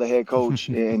to follow the head coach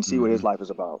and see what his life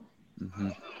is about. Mm-hmm.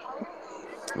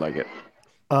 Like it.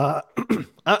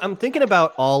 I'm thinking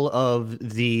about all of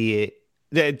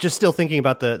just still thinking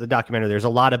about the documentary. There's a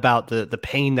lot about the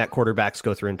pain that quarterbacks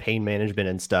go through and pain management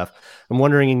and stuff. I'm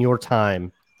wondering, in your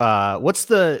time, what's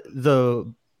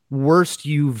the worst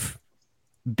you've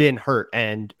been hurt,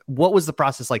 and what was the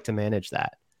process like to manage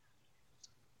that?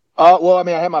 Well, I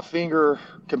mean, I had my finger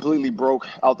completely broke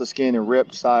out the skin and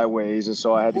ripped sideways, and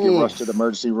so I had to get rushed to the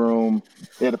emergency room.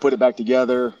 They had to put it back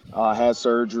together. I had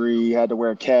surgery, had to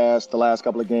wear a cast the last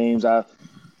couple of games. I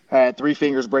had 3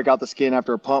 fingers break out the skin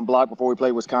after a punt block before we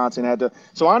played Wisconsin.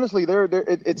 So honestly,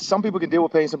 it's some people can deal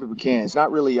with pain, some people can't. It's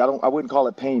not really, I wouldn't call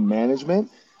it pain management.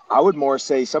 I would more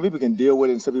say some people can deal with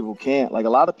it and some people can't. Like,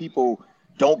 a lot of people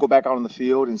don't go back out on the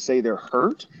field and say they're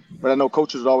hurt. But I know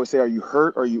coaches would always say, are you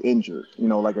hurt or are you injured? You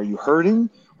know, like, are you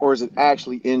hurting or is it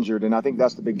actually injured? And I think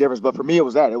that's the big difference. But for me, it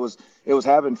was that. It was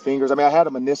having fingers. I mean, I had a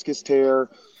meniscus tear.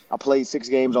 I played 6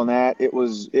 games on that. It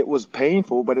was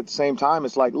painful. But at the same time,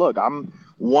 it's like, look, I'm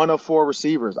 1 of 4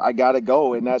 receivers. I got to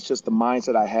go. And that's just the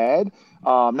mindset I had.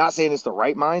 I'm not saying it's the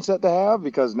right mindset to have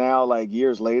because now, like,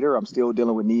 years later, I'm still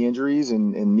dealing with knee injuries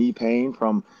and knee pain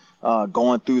from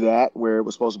going through that, where it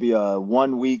was supposed to be a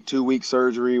 1 week, 2 week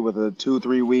surgery with a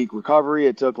 2-3 week recovery.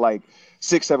 It took like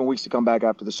 6-7 weeks to come back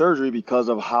after the surgery because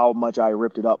of how much I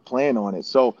ripped it up playing on it.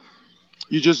 So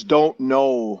you just don't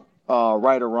know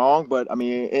right or wrong. But I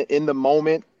mean, in the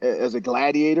moment, as a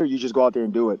gladiator, you just go out there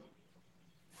and do it.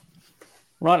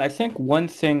 Ron, I think one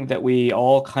thing that we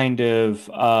all kind of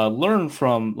learn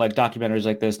from like documentaries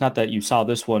like this, not that you saw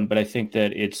this one, but I think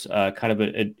that it's kind of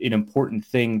an important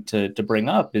thing to bring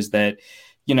up is that,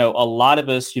 you know, a lot of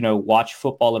us, you know, watch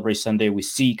football every Sunday. We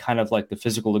see kind of like the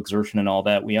physical exertion and all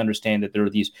that. We understand that there are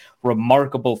these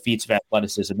remarkable feats of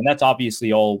athleticism, and that's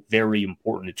obviously all very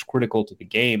important. It's critical to the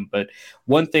game. But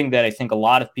one thing that I think a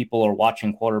lot of people are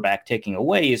watching quarterback taking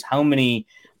away is how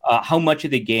much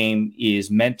of the game is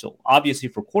mental. Obviously,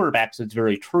 for quarterbacks, it's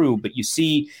very true. But you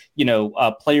see, you know,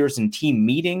 players in team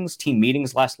meetings. Team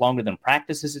meetings last longer than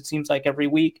practices, it seems like, every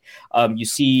week. You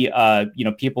see, you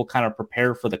know, people kind of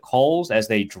prepare for the calls as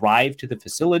they drive to the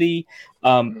facility.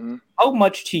 How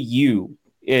much to you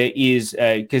is,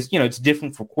 because, you know, it's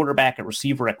different for quarterback, at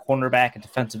receiver, at cornerback, at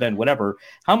defensive end, whatever.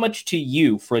 How much to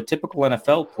you, for a typical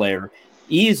NFL player,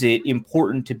 is it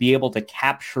important to be able to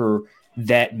capture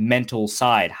that mental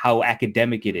side, how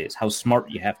academic it is, how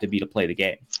smart you have to be to play the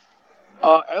game?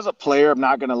 As a player, I'm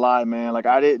not going to lie, man. Like,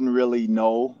 I didn't really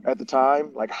know at the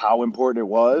time, like, how important it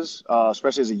was,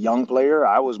 especially as a young player.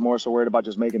 I was more so worried about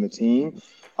just making the team.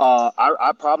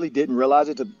 I probably didn't realize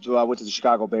it until I went to the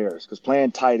Chicago Bears, because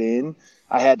playing tight end,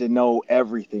 I had to know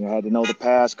everything. I had to know the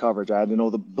pass coverage. I had to know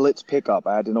the blitz pickup.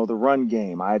 I had to know the run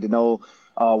game. I had to know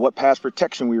what pass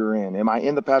protection we were in. Am I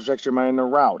in the pass protection? Am I in the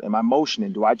route? Am I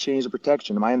motioning? Do I change the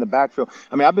protection? Am I in the backfield?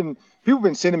 I mean, people have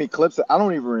been sending me clips that I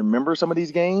don't even remember some of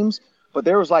these games, but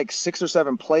there was like 6 or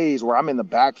 7 plays where I'm in the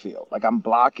backfield. Like, I'm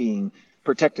blocking,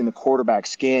 protecting the quarterback,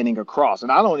 scanning across.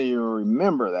 And I don't even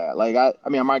remember that. Like, I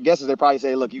mean, my guess is they probably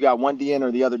say, look, you got one DN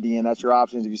or the other DN. That's your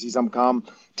options. If you see something come,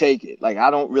 take it. Like, I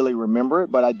don't really remember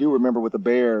it, but I do remember with the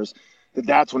Bears,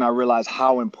 that's when I realized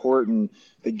how important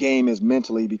the game is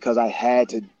mentally, because I had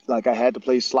to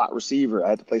play slot receiver. I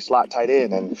had to play slot tight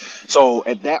end. And so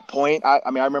at that point, I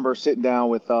remember sitting down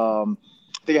with, I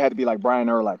think it had to be like Brian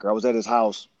Urlacher. I was at his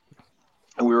house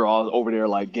and we were all over there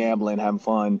like gambling, having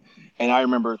fun. And I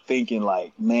remember thinking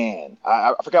like, man,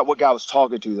 I forgot what guy I was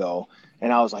talking to though.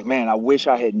 And I was like, man, I wish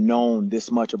I had known this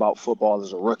much about football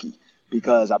as a rookie,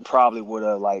 because I probably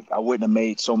I wouldn't have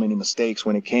made so many mistakes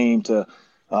when it came to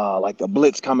like the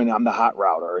blitz coming. I'm the hot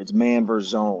route, or it's man versus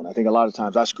zone. I think a lot of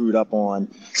times I screwed up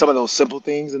on some of those simple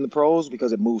things in the pros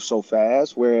because it moves so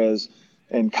fast. Whereas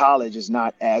in college, it's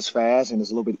not as fast and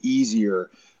it's a little bit easier,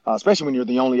 especially when you're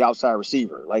the only outside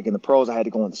receiver. Like in the pros, I had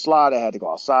to go in the slot, I had to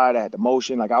go outside, I had to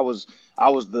motion. Like I was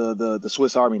the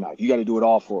Swiss Army knife. You got to do it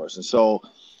all for us. And so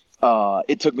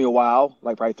it took me a while,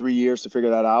 like probably 3 years to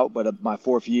figure that out. But my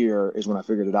fourth year is when I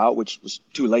figured it out, which was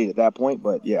too late at that point.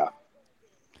 But yeah.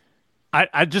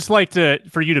 I'd just like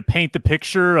for you to paint the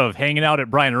picture of hanging out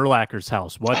at Brian Urlacher's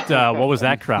house. What was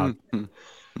that crowd?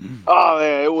 Oh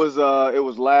man, it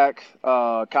was Lack.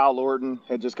 Kyle Lorton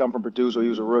had just come from Purdue, so he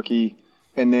was a rookie.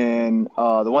 And then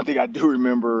the one thing I do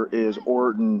remember is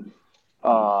Orton.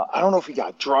 I don't know if he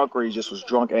got drunk or he just was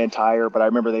drunk and tired, but I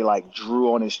remember they like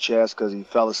drew on his chest because he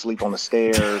fell asleep on the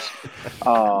stairs.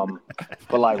 But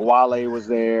like Wale was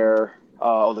there,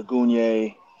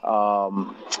 Olagunye,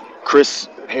 Chris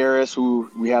Harris, who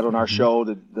we had on our show,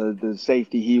 the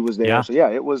safety, he was there. Yeah. So yeah,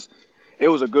 it was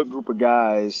a good group of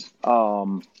guys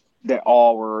that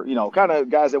all were, kind of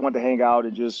guys that wanted to hang out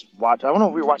and just watch. I don't know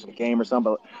if we were watching the game or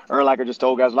something, but Urlacher just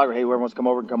told guys, like, hey, whoever wants to come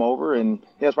over can come over. And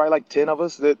yeah, it's probably like 10 of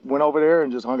us that went over there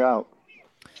and just hung out.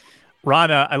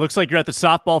 Ron, it looks like you're at the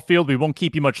softball field. We won't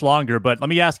keep you much longer, but let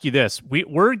me ask you this.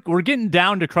 We're getting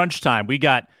down to crunch time. We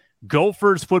got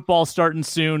Gophers football starting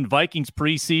soon. Vikings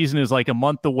preseason is like a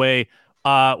month away.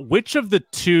 Which of the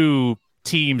two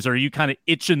teams are you kind of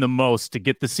itching the most to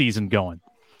get the season going?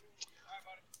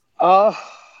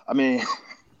 I mean,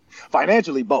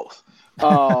 financially both.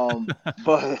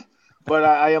 But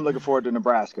I am looking forward to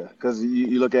Nebraska, because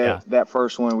you look at that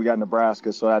first one, we got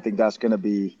Nebraska. So I think that's going to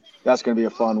be a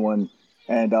fun one.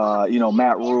 And,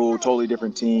 Matt Rule, totally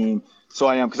different team. So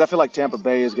I am, because I feel like Tampa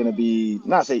Bay is going to be,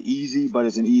 not say easy, but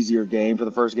it's an easier game for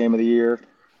the first game of the year.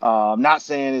 I'm not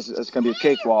saying it's going to be a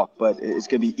cakewalk, but it's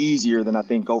going to be easier than I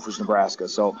think Gophers, Nebraska.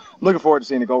 So looking forward to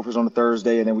seeing the Gophers on the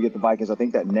Thursday, and then we get the Vikings, I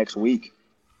think, that next week.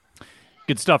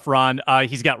 Good stuff, Ron.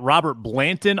 He's got Robert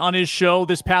Blanton on his show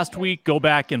this past week. Go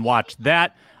back and watch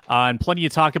that. And plenty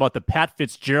of talk about the Pat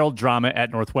Fitzgerald drama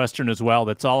at Northwestern as well.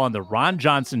 That's all on the Ron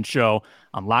Johnson Show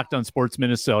on Locked On Sports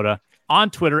Minnesota, on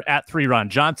Twitter at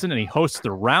 3RonJohnson, and he hosts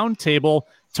the Round Table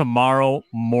tomorrow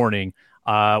morning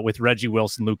with Reggie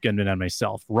Wilson, Luke Gendon, and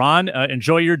myself. Ron,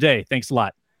 enjoy your day. Thanks a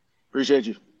lot. Appreciate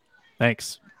you.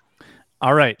 Thanks.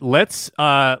 All right, let's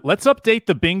update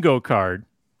the bingo card,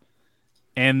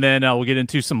 and then we'll get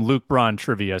into some Luke Braun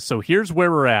trivia. So here's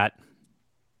where we're at.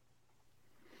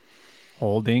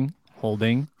 Holding,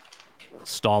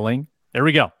 stalling. There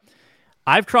we go.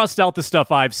 I've crossed out the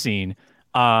stuff I've seen.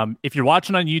 If you're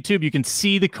watching on YouTube, you can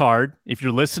see the card. If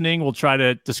you're listening, we'll try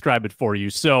to describe it for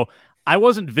you. So I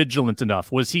wasn't vigilant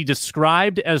enough. Was he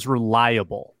described as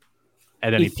reliable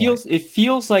at any point? It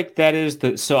feels like that is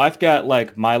so I've got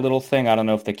like my little thing. I don't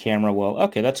know if the camera will.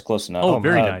 Okay, that's close enough. Oh,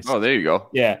 very nice. Oh, there you go.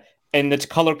 Yeah. And it's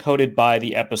color coded by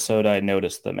the episode I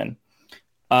noticed them in.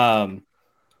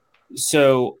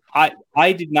 So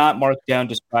I did not mark down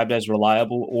described as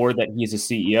reliable or that he's a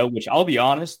CEO, which I'll be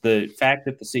honest, the fact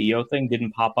that the CEO thing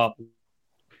didn't pop up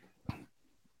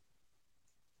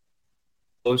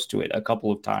close to it a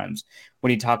couple of times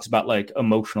when he talks about like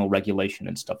emotional regulation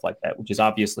and stuff like that, which is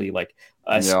obviously like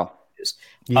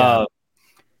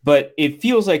but it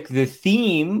feels like the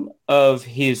theme of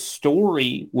his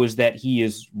story was that he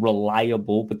is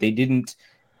reliable, but they didn't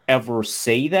ever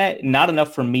say that. Not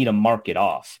enough for me to mark it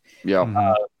off.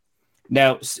 Yeah.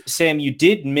 Now, Sam, you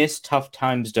did miss Tough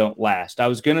Times Don't Last. I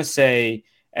was going to say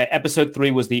episode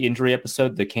 3 was the injury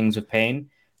episode, the Kings of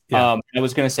Pain. Yeah. I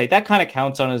was going to say that kind of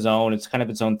counts on its own. It's kind of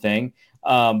its own thing.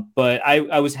 But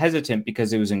I was hesitant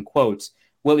because it was in quotes.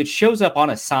 Well, it shows up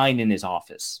on a sign in his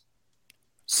office.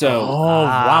 So,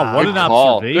 wow, what an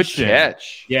observation! Good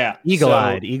catch. Yeah,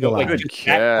 eagle-eyed. Like, good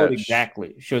catch.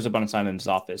 Exactly, shows up on a sign in his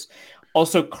office.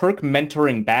 Also, Kirk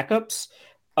mentoring backups.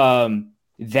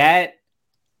 That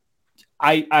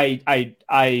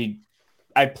I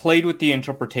played with the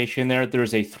interpretation there.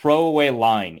 There's a throwaway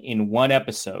line in one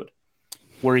episode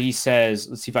where he says,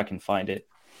 let's see if I can find it,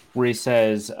 where he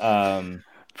says, I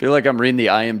feel like I'm reading the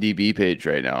IMDb page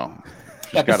right now.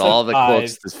 She's got all the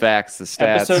quotes, the facts, the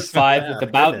stats. Episode 5 with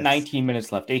about goodness. 19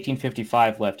 minutes left,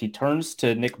 18:55 left. He turns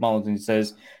to Nick Mullins and he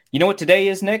says, "You know what today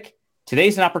is, Nick?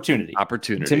 Today's an opportunity.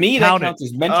 To me, Count that it. counts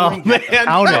as mentoring." Oh, man.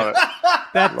 Count it.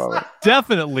 That's Love it.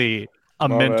 definitely a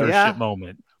mentorship Yeah.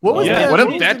 moment. What was Yeah. the, What a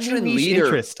what was the veteran niche leader.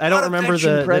 interest? I don't What a remember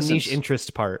veteran the presence. niche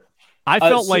interest part. I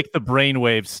felt so- like the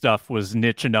brainwave stuff was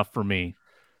niche enough for me.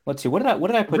 Let's see. What did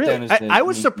I put Really? down as the I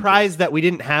was niche surprised that we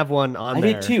didn't have one on I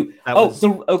there. did too. That Oh, was-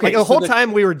 okay. Like the so whole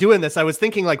time we were doing this, I was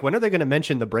thinking, like, when are they going to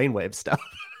mention the brainwave stuff?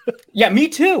 Yeah, me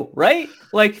too. Right?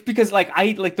 Like because like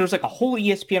there's like a whole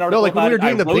ESPN article. No, like when about we were it. I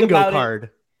doing the wrote bingo about it. card.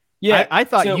 Yeah, I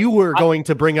thought so you were going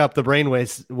to bring up the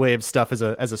brainwave stuff as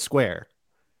a square.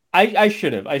 I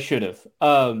should have.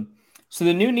 So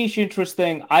the new niche interest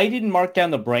thing, I didn't mark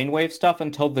down the brainwave stuff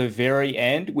until the very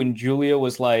end when Julie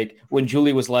was like,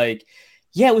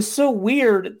 yeah, it was so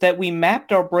weird that we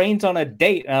mapped our brains on a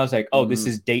date. And I was like, oh, this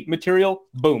is date material.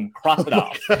 Boom, cross it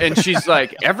off. And she's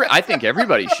like, I think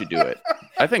everybody should do it.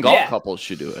 I think all couples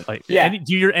should do it. Like, Yeah.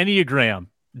 do your Enneagram,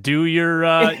 do your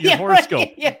Yeah, horoscope,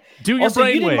 right, yeah. do your Also,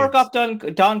 you didn't mark brainwaves.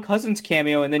 off Don Cousins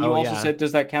cameo, and then you Oh, also yeah. said,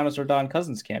 does that count as our Don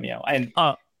Cousins cameo? And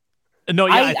No,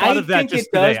 yeah, I thought of that think just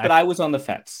it does, today. but I was on the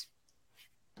fence.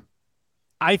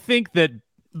 I think that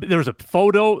there was a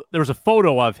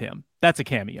photo of him. That's a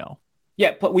cameo.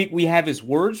 Yeah, but we have his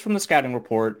words from the scouting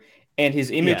report and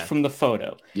his image Yeah. from the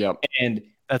photo. Yep. And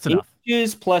That's enough.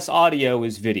 images plus audio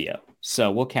is video.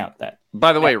 So we'll count that.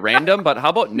 By the way, random, but how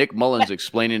about Nick Mullins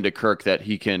explaining to Kirk that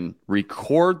he can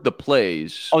record the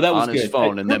plays That was on his good.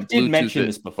 phone and then Kirk did Bluetooth mention it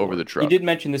this before. over the truck? He did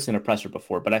mention this in a presser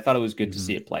before, but I thought it was good to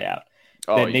see it play out.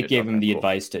 Oh, That he Nick did. gave him Okay, the cool.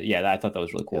 advice to. Yeah, I thought that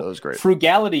was really cool. Yeah, that was great.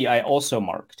 Frugality, I also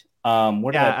marked. Where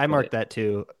did Yeah, I I put marked it? that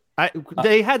too.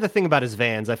 They had the thing about his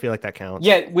vans. I feel like that counts.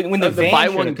 Yeah, when the The van buy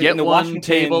showed one up, 'cause get in the one Washington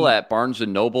table at Barnes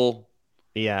and Noble.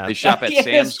 Yeah. They shop at Yeah,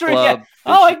 Sam's that's true, Club. yeah.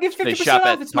 They Oh, I sh- get 50% They shop off.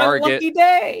 at It's my Target. lucky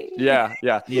day. Yeah.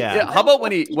 Yeah. How about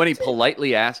when he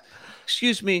politely asks,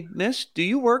 "Excuse me, miss, do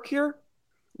you work here?"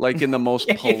 Like in the most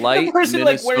polite the person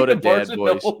like wearing Minnesota the Barnes dad and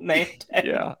voice. Noble name tag.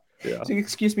 Yeah. So,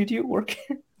 excuse me, do you work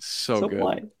here? So good.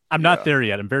 polite. I'm not there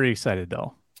yet. I'm very excited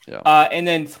though. And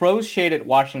then throws shade at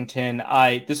Washington.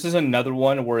 This is another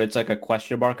one where it's like a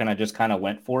question mark, and I just kind of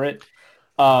went for it.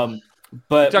 But He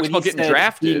talks when about he getting said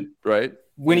drafted, right?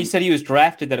 when he said he was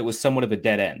drafted, that it was somewhat of a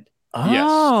dead end.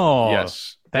 Oh,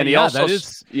 Yes. That, And he yeah, also, that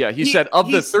is. he said of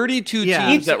the he's- 32 yeah.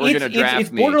 teams that were going to draft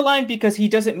it's me. borderline because he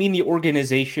doesn't mean the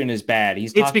organization is bad.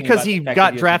 He's It's talking because about he the fact got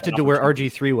that has drafted an to where opportunity.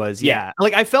 RG3 was. Yeah. Yeah.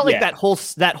 Like I felt like Yeah.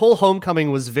 that whole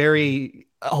homecoming was very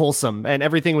wholesome and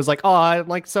everything was like, oh, I'm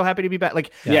like so happy to be back.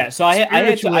 Like Yeah, so I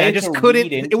spiritually, I just couldn't.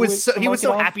 read into It was so, to he was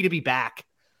mark so it off. happy to be back.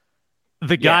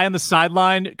 The guy on the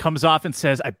sideline comes off and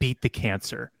says, "I beat the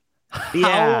cancer."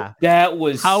 Yeah. That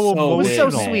was How so It was big, so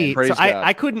emotional. man. sweet. Praise So God.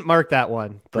 I couldn't mark that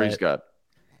one. Praise But God.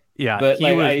 Yeah, But, he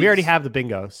like, was. we already have the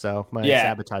bingo, so my Yeah.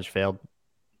 sabotage failed.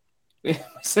 Yeah,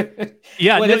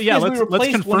 Well, no, that's yeah. because we Let's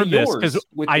replaced one confirm of this yours because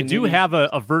with I the do new- have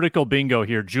a vertical bingo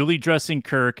here. Julie dressing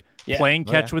Kirk, Yeah. playing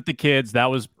Oh, catch yeah. with the kids.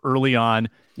 That was early on.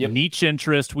 Yep. Niche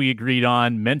interest we agreed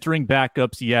on. Mentoring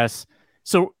backups, yes.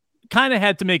 So kind of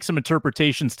had to make some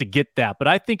interpretations to get that, but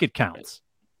I think it counts.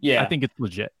 Yeah, I think it's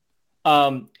legit.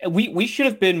 we should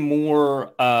have been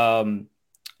more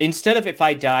instead of "if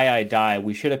I die, I die,"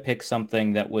 we should have picked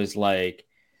something that was like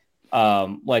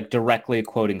directly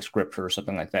quoting scripture or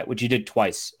something like that, which you did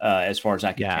twice, as far as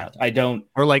I can Yeah. count. I don't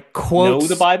Or like know quotes,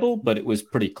 the Bible, but it was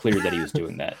pretty clear that he was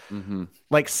doing that. Mm-hmm.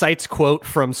 like cites quote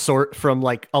from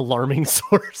like alarming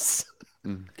source.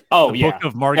 Oh The yeah, book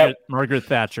of Margaret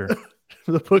Thatcher.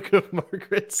 The Book of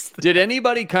Margaret's. Did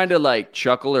anybody kind of like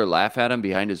chuckle or laugh at him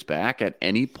behind his back at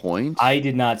any point? I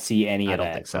did not see any I of don't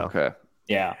that. think so. Okay.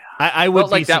 Yeah, I would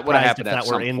Felt like be that would've surprised if happened at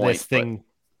that were some in point, this thing but-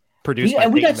 produced by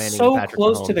we Peyton got Manning so and Patrick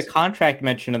close to the Mahomes. contract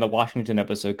mention in the Washington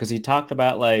episode because he talked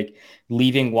about like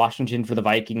leaving Washington for the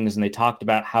Vikings, and they talked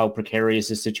about how precarious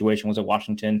his situation was at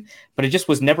Washington, but it just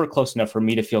was never close enough for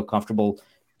me to feel comfortable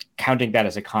counting that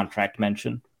as a contract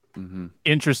mention. Mm-hmm.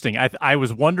 Interesting. I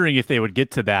was wondering if they would get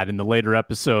to that in the later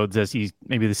episodes as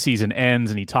maybe the season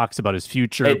ends and he talks about his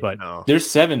future, Hey, but There's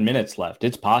 7 minutes left.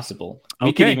 It's possible.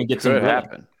 We could Okay. even get some Could grilling,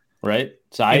 happen. right?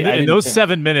 So in didn't those think-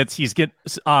 7 minutes, he's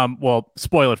well,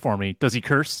 spoil it for me. Does he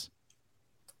curse?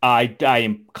 I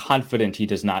am confident he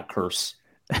does not curse.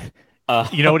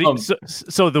 You know what?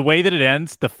 So the way that it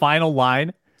ends, the final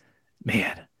line,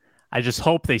 man, I just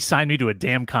hope they sign me to a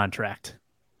damn contract.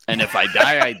 And if I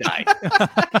die, I die.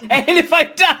 And if I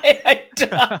die, I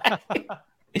die.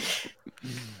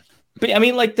 But I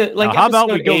mean, like how about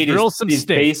we episode go 8 grill is, some is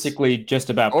steaks? basically just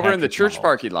about Over in the Patrick church Mahomes.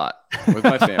 parking lot with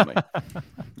my family.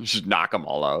 Just knock them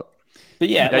all out. But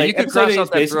yeah, you could episode cross 8 out is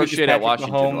that basically throw just shade at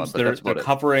Patrick Washington Mahomes. one, but They're that's about it.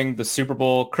 covering the Super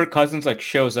Bowl. Kirk Cousins like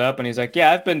shows up and he's like,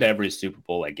 "Yeah, I've been to every Super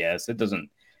Bowl. I guess it doesn't.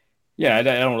 Yeah, I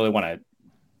don't really want to.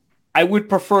 I would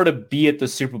prefer to be at the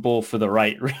Super Bowl for the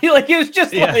right." Like it was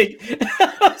just like,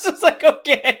 I was just like,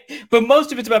 okay. But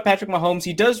most of it's about Patrick Mahomes.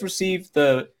 He does receive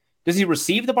the. Does he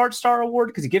receive the Bart Starr Award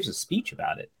because he gives a speech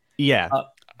about it? Yeah.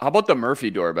 How about the Murphy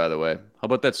door, by the way? How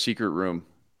about that secret room?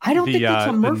 I don't think that's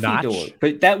a Murphy notch? door,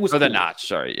 but that was Or the cool. notch,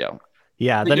 sorry, yeah.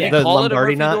 Yeah, But the, yeah, the Call it a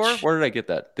Lombardi Murphy door? notch. Where did I get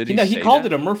that? Did he No, he say called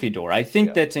that? it a Murphy door. I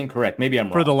think that's incorrect. Maybe I'm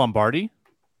wrong. For the Lombardi?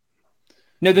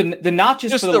 No, the notch is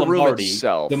Just for the the room Lombardi.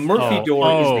 itself. The Murphy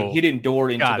door is the hidden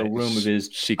door into Got the it. room of his.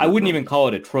 Secret I wouldn't room. even call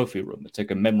it a trophy room. It's like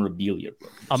a memorabilia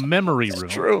room. A memory room.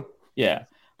 True. Yeah.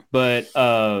 But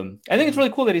I think it's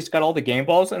really cool that he's got all the game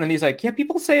balls. And then he's like, yeah,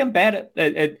 people say I'm bad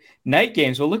at night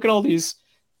games. Well, look at all these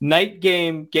night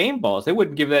game balls. They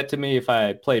wouldn't give that to me if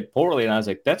I played poorly. And I was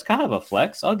like, that's kind of a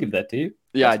flex. I'll give that to you.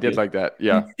 Yeah, That's I did good. like that.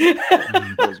 Yeah.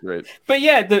 That was great. But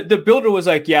yeah, the builder was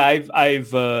like, yeah,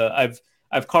 I've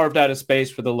carved out a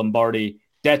space for the Lombardi.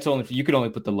 That's only you could only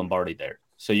put the Lombardi there.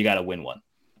 So you got to win one.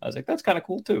 I was like, that's kind of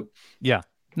cool too. Yeah.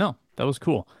 No, that was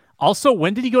cool. Also,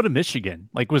 when did he go to Michigan?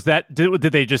 Like, was that did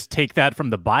they just take that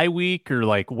from the bye week, or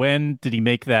like when did he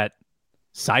make that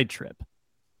side trip?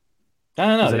 I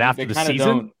don't know. Was it after the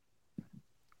season?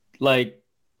 Like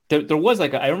there was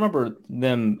like I remember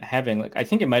them having like I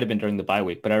think it might have been during the bye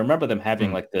week, but I remember them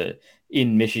having like the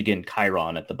in Michigan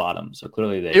Chiron at the bottom. So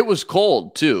clearly It was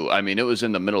cold too. I mean, it was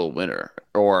in the middle of winter,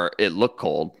 or it looked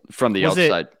cold from the Was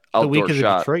it outside the outdoor week of the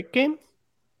shot. Detroit game?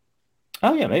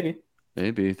 Oh yeah, maybe.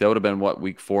 Maybe that would have been what,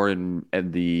 week 4 and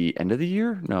at the end of the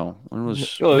year? No, when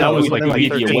was Oh, That was it like would be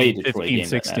 13, the away Detroit 15, game that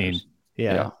 16. matters.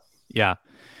 Yeah. Yeah.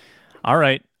 All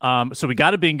right. So we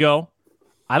got a bingo.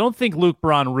 I don't think Luke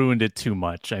Braun ruined it too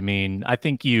much. I mean, I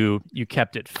think you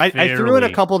kept it I fairly... threw in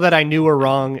a couple that I knew were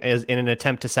wrong as in an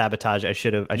attempt to sabotage. I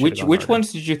should have. Which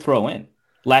ones did you throw in?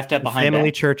 Laughed at behind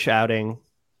family back? church outing.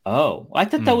 Oh, I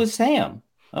thought that was Sam.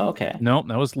 Oh, okay. No,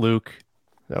 that was Luke.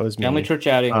 That was me. Family church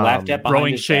outing. Laughed at behind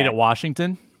Throwing his shade back. at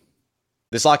Washington.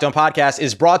 This Locked On podcast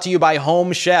is brought to you by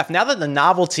Home Chef. Now that the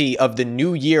novelty of the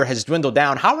new year has dwindled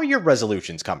down, how are your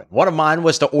resolutions coming? One of mine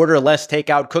was to order less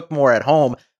takeout, cook more at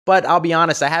home. But I'll be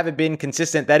honest, I haven't been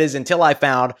consistent. That is until I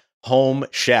found Home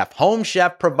Chef. Home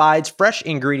Chef provides fresh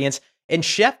ingredients and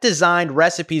chef-designed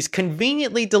recipes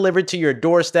conveniently delivered to your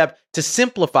doorstep to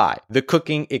simplify the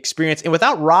cooking experience and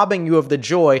without robbing you of the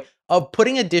joy of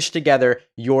putting a dish together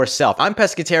yourself. I'm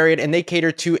pescatarian and they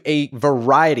cater to a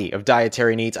variety of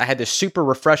dietary needs. I had this super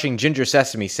refreshing ginger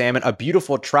sesame salmon, a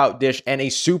beautiful trout dish, and a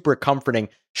super comforting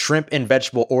shrimp and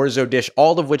vegetable orzo dish,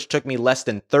 all of which took me less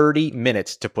than 30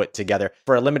 minutes to put together.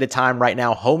 For a limited time right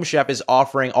now, Home Chef is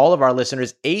offering all of our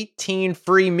listeners 18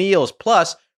 free meals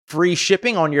plus free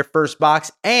shipping on your first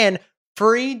box and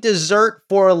free dessert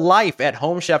for life at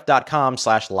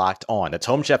homechef.com/locked-on. That's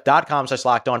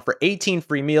homechef.com/locked-on for 18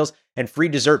 free meals and free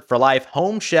dessert for life.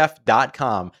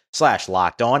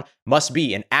 Homechef.com/locked-on. Must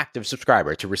be an active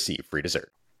subscriber to receive free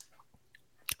dessert.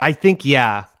 I think,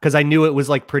 yeah, because I knew it was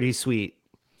like pretty sweet.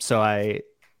 So I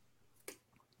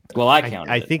counted.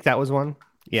 I think that was one.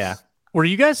 Yeah. Were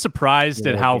you guys surprised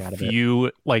Yeah, at how looking out of it.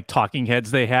 few like talking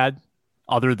heads they had,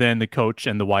 other than the coach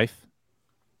and the wife?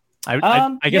 I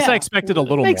guess I yeah. expected a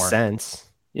little Makes more. sense.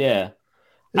 Yeah.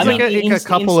 There's like a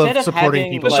couple of supporting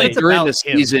people. Especially it's during about the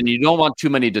him. season, you don't want too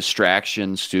many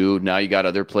distractions too. Now you got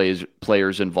other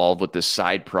players involved with this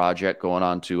side project going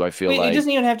on too. I feel It like doesn't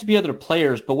even have to be other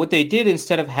players, but what they did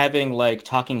instead of having like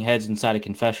talking heads inside a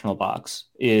confessional box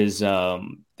is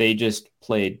they just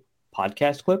played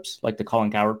podcast clips, like the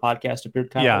Colin Cowherd podcast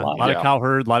appeared kind Yeah, of a a lot. lot of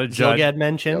Cowherd, a lot of Judd. Zogad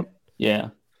mentioned. Yeah.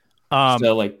 Um,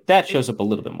 So like that shows up a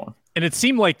little bit more. and it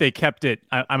seemed like they kept it.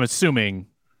 I'm assuming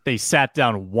they sat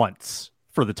down once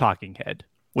for the talking head.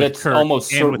 With That's Kirk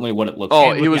almost and with- certainly what it looks Oh,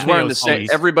 like. he was wearing the Mateos same. always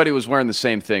Everybody was wearing the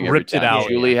same thing every ripped it time. out.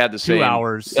 Julie had the 2 same.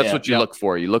 hours. That's Yeah. what you look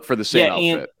for. You look for the same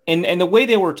outfit. And the way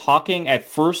they were talking at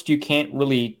first, you can't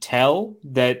really tell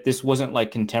that this wasn't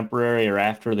like contemporary or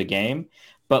after the game.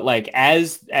 But like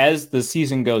as the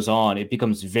season goes on, it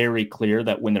becomes very clear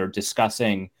that when they're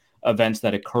discussing events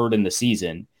that occurred in the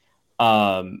season,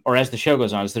 or as the show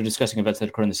goes on, as they're discussing events that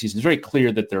occur in the season, it's very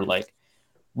clear that they're like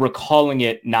recalling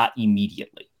it not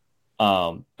immediately.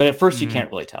 But at first, you can't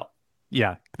really tell.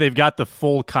 Yeah, they've got the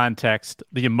full context,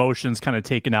 the emotions kind of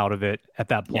taken out of it at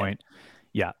that point.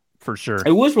 Yeah, for sure.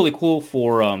 It was really cool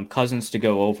for Cousins to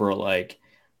go over like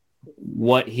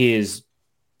what his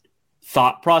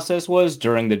thought process was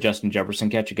during the Justin Jefferson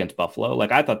catch against Buffalo.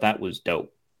 Like I thought that was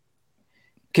dope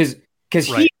because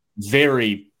Right. he was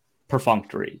very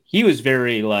perfunctory. He was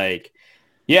very like,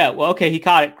 Yeah, well, okay, he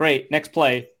caught it. Great. Next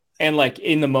play. And like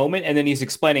in the moment, and then he's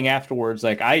explaining afterwards,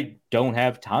 like, I don't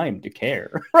have time to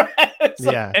care.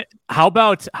 Yeah. How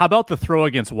about the throw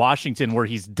against Washington where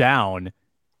he's down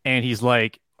and he's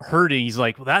like hurting? He's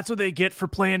like, well, that's what they get for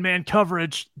playing man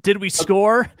coverage. Did we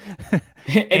score? and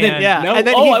then no. And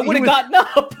then I would have gotten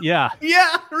up. Yeah.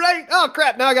 Yeah, right. Oh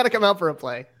crap! Now I got to come out for a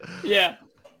play. Yeah.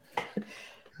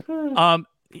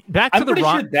 Back to I'm the pretty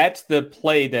sure that's the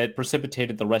play that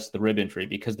precipitated the rest of the rib injury,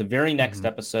 because the very next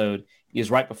episode is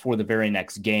right before the very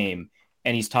next game,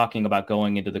 and he's talking about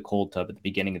going into the cold tub at the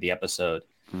beginning of the episode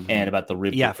and about the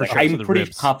rib. Yeah, for sure. I'm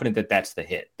pretty confident that that's the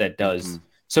hit that does.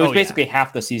 So it's basically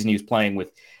half the season he was playing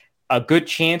with a good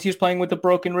chance he was playing with a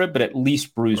broken rib, but at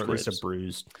least bruised ribs. At least a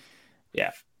bruised.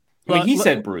 Yeah. I mean, he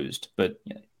said bruised, but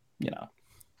you know.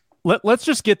 Let's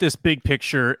just get this big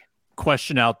picture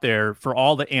question out there for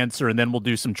all the answer, and then we'll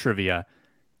do some trivia.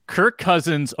 Kirk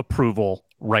Cousins' approval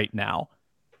right now.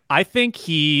 I think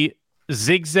he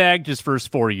zigzagged his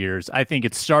first 4 years. I think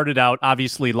it started out,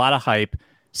 obviously, a lot of hype,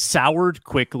 soured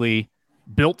quickly,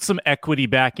 built some equity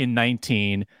back in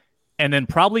 19, and then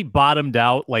probably bottomed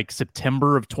out like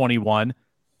September of 21,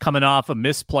 coming off of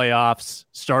missed playoffs,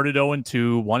 started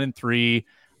 0-2,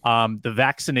 1-3. The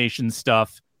vaccination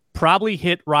stuff probably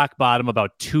hit rock bottom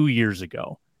about 2 years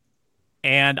ago.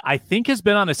 And I think has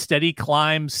been on a steady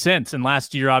climb since. And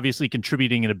last year, obviously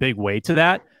contributing in a big way to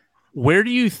that. Where do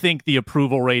you think the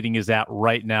approval rating is at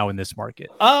right now in this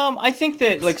market? I think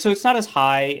that so it's not as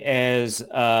high as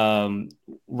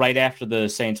right after the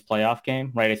Saints playoff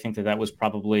game, right? I think that was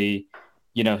probably,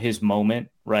 his moment,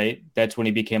 right? That's when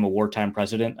he became a wartime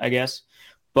president, I guess.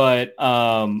 But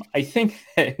I think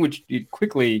that, which he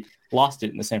quickly lost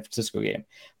it in the San Francisco game.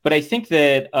 But I think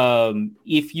that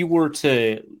if you were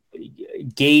to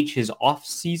gauge his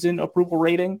off-season approval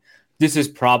rating, this is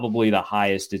probably the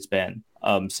highest it's been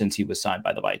since he was signed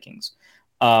by the Vikings.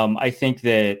 I think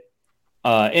that,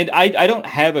 and I don't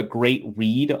have a great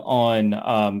read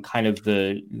on kind of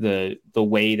the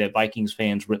way that Vikings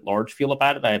fans writ large feel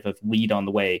about it. I have a read on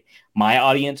the way my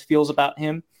audience feels about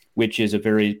him, which is a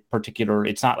very particular.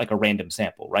 It's not like a random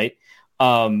sample, right?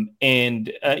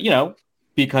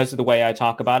 Because of the way I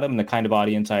talk about him and the kind of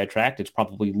audience I attract, it's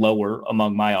probably lower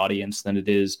among my audience than it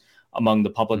is among the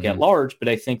public at large. But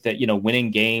I think that,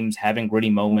 winning games, having gritty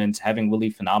moments, having really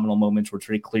phenomenal moments where it's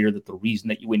very clear that the reason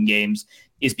that you win games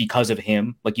is because of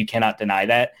him. Like, you cannot deny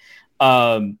that.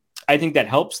 I think that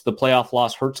helps. The playoff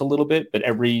loss hurts a little bit, but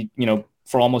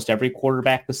for almost every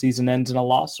quarterback, the season ends in a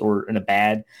loss or in a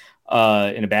bad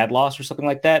loss or something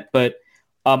like that. But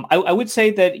I would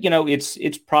say that,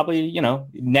 it's probably,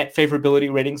 net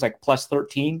favorability ratings like plus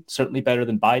 13, certainly better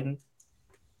than Biden.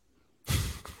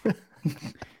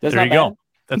 There you go.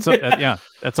 That's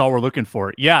that's all we're looking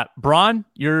for. Yeah. Braun,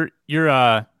 you're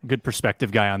a good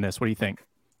perspective guy on this. What do you think?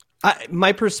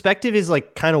 My perspective is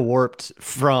kind of warped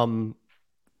from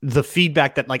the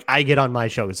feedback that I get on my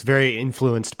show. It's very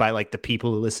influenced by the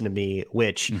people who listen to me,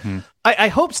 which I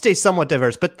hope stays somewhat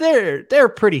diverse, but they're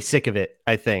pretty sick of it.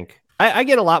 I think I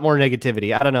get a lot more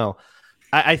negativity. I don't know.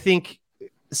 I think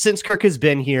since Kirk has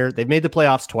been here, they've made the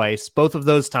playoffs twice. Both of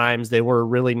those times, they were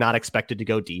really not expected to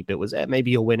go deep. It was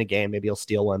maybe you'll win a game, maybe you'll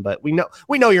steal one, but we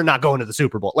know you're not going to the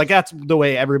Super Bowl. That's the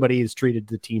way everybody has treated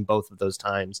the team both of those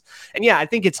times. And yeah, I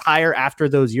think it's higher after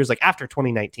those years. After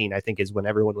 2019, I think is when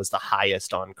everyone was the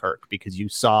highest on Kirk, because you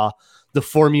saw the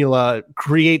formula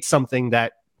create something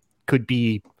that could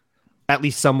be at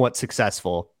least somewhat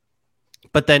successful.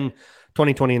 But then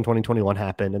 2020 and 2021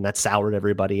 happened, and that soured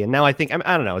everybody. And now I think,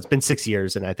 I don't know, it's been 6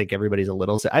 years, and I think everybody's a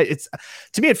little, to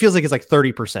me, it feels like it's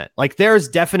 30%. There's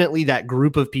definitely that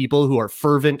group of people who are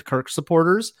fervent Kirk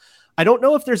supporters. I don't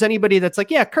know if there's anybody that's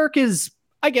yeah, Kirk is,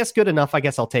 I guess, good enough. I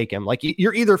guess I'll take him.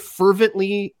 You're either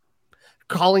fervently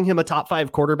calling him a top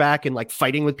 5 quarterback and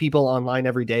fighting with people online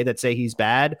every day that say he's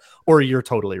bad, or you're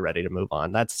totally ready to move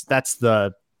on. That's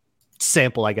the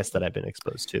sample, I guess, that I've been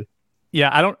exposed to. Yeah,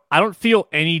 I don't feel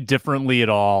any differently at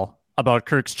all about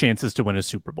Kirk's chances to win a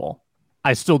Super Bowl.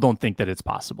 I still don't think that it's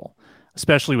possible,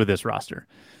 especially with this roster.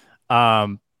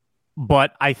 But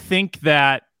I think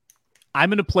that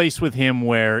I'm in a place with him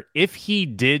where if he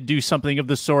did do something of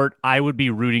the sort, I would be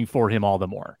rooting for him all the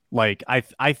more.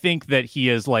 I think that he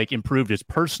has improved his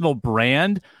personal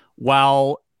brand,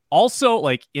 while also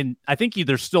I think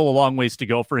there's still a long ways to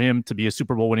go for him to be a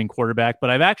Super Bowl winning quarterback, but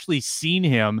I've actually seen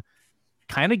him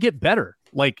kind of get better,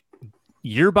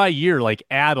 year by year,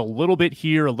 add a little bit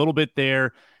here, a little bit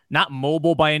there, not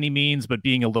mobile by any means, but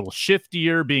being a little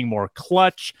shiftier, being more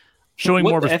clutch, showing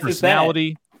more of his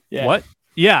personality. Yeah. What?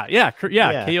 Yeah.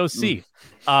 KOC.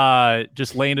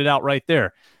 Just laying it out right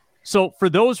there. So for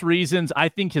those reasons, I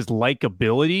think his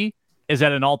likability is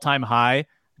at an all-time high,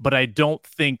 but I don't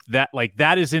think that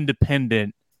that is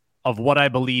independent of what I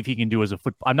believe he can do as a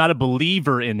football. I'm not a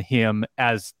believer in him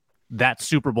as that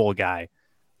Super Bowl guy.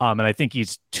 And I think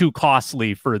he's too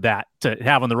costly for that to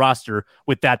have on the roster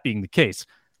with that being the case.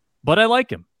 But I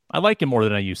like him. I like him more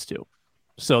than I used to.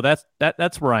 So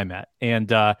that's where I'm at.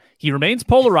 And he remains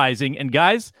polarizing. And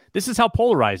guys, this is how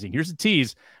polarizing. Here's a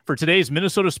tease for today's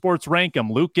Minnesota Sports Rank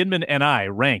 'em. Luke Inman and I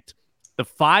ranked the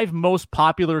 5 most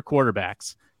popular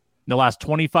quarterbacks in the last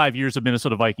 25 years of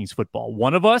Minnesota Vikings football.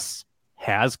 One of us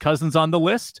has Cousins on the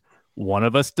list. One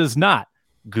of us does not.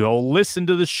 Go listen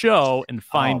to the show and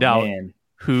find out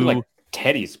who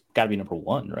Teddy's got to be number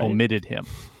 1, right? Omitted him.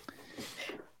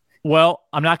 Well,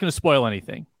 I'm not going to spoil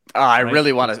anything. I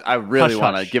really want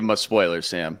to give him a spoiler,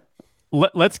 Sam.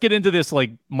 Let's get into this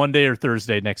like Monday or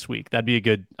Thursday next week. That'd be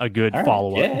a good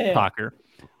follow-up talker.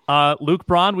 Luke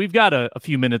Braun, we've got a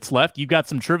few minutes left. You've got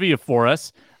some trivia for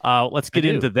us. Let's get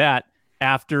into that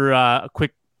after a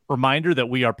quick reminder that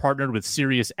we are partnered with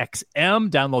SiriusXM.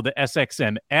 Download the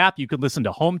SXM app. You can listen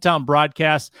to hometown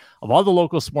broadcasts of all the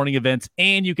local sporting events,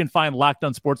 and you can find Locked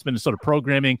On Sports Minnesota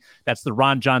programming. That's the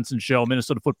Ron Johnson Show,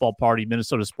 Minnesota Football Party,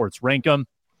 Minnesota Sports Rank 'em.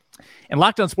 And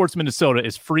Locked On Sports Minnesota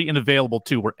is free and available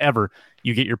too wherever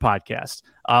you get your podcast.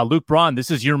 Luke Braun,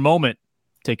 this is your moment.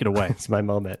 Take it away. It's my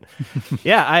moment.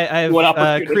 Yeah,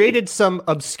 I've created some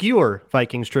obscure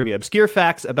Vikings trivia, obscure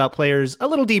facts about players a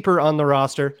little deeper on the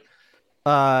roster.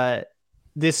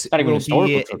 This not even will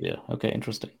historical be trivia. Okay,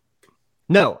 interesting.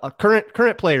 No,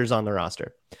 current players on the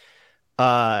roster.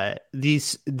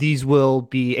 These will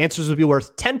be answers will be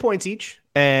worth 10 points each,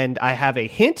 and I have a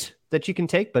hint that you can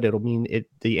take, but it'll mean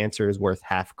the answer is worth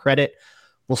half credit.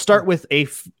 We'll start with a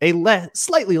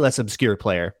slightly less obscure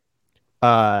player,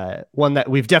 one that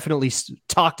we've definitely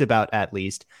talked about at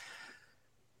least.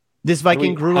 This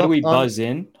Viking grew up. How do we buzz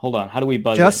in? Hold on. How do we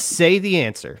buzz in? Just say the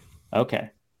answer.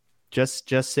 Okay. Just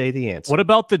say the answer. What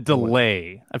about the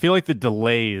delay? I feel like the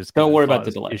delay is. Don't worry about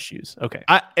the delay issues. Okay.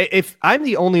 If I'm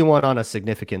the only one on a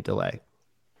significant delay,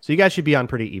 so you guys should be on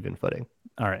pretty even footing.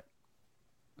 All right.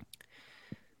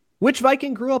 Which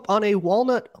Viking grew up on a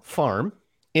walnut farm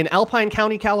in Alpine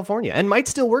County, California, and might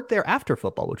still work there after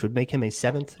football, which would make him a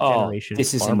 7th generation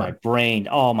This is farmer. in my brain.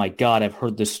 Oh my God, I've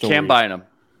heard this story. Cam Bynum.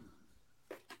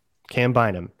 Cam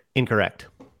Bynum. Incorrect.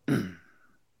 I've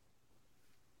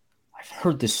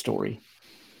heard this story.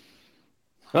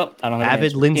 Well, I don't have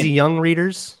Avid Lindsey Young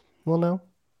readers will know.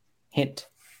 Hint.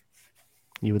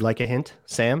 You would like a hint,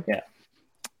 Sam? Yeah.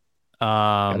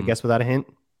 Got to guess without a hint?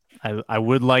 I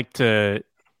would like to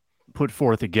put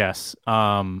forth a guess.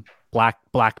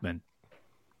 Blackman.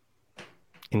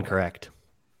 Incorrect.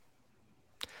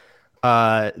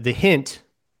 The hint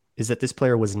is that this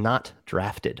player was not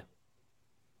drafted.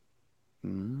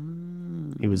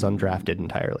 He was undrafted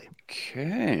entirely.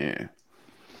 Okay.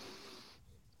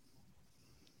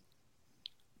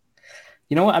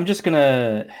 You know what? I'm just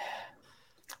gonna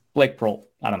Blake Prohl.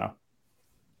 I don't know.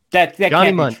 That Johnny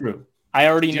can't Munt. be true. I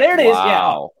already there it is.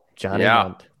 Wow. Johnny Yeah.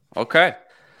 Munt. Okay.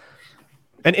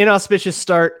 An inauspicious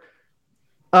start.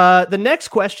 The next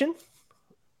question.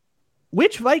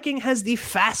 Which Viking has the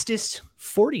fastest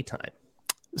 40 time?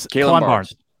 Kalen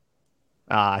Barnes.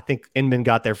 I think Inman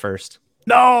got there first.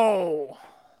 No.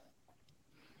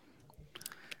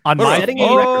 On my feed,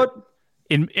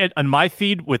 on my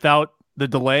feed without the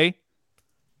delay,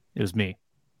 it was me.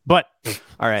 But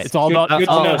all right, it's all about. good to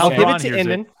know, I'll Sam. give it to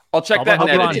Inman. I'll check that in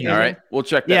editing. All right, we'll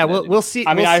check that. Yeah, in we'll editing. see.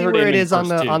 I mean, we'll I see heard where it Inman is on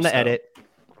the first too, edit.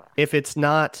 If it's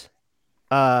not,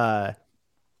 if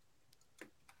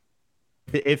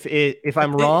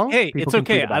I'm wrong, hey, it's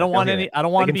okay. I don't want any. I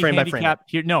don't want to be frame by frame.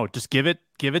 handicapped here. No, just give it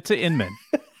to Inman.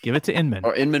 Give it to Inman.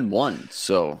 Or Inman won,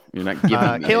 so you're not giving.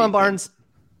 Kalen Barnes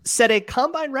set a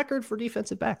combine record for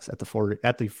defensive backs at the 40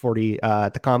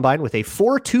 at the combine with a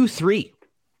 4.23.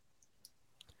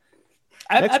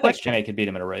 I bet Kenny could beat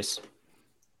him in a race.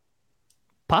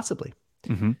 Possibly.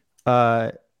 Mm-hmm.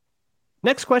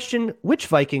 Next question. Which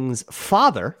Viking's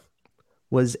father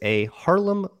was a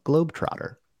Harlem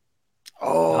Globetrotter?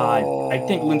 Oh, I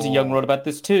think Lindsey Young wrote about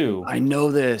this too. I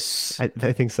know this. I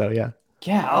think so, yeah.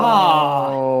 Yeah.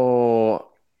 Oh.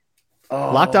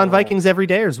 Locked On Vikings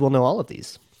everydayers will know all of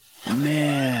these.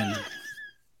 Man,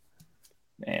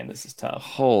 this is tough.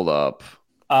 Hold up.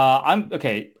 I'm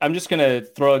just gonna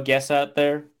throw a guess out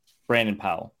there. Brandon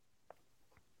Powell.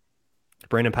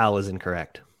 Brandon Powell is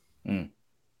incorrect.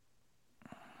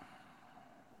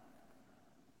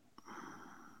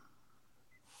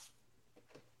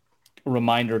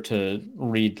 Reminder to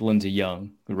read Lindsey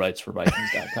Young, who writes for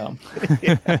Vikings.com.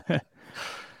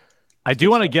 I do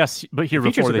want to guess, but here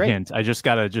Features before are the great. hint, I just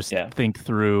gotta think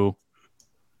through.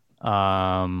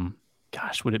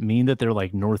 Gosh, would it mean that they're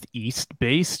like northeast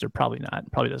based or probably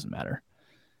not? Probably doesn't matter.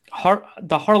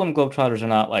 The Harlem Globetrotters are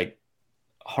not like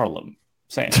Harlem,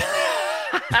 Sam.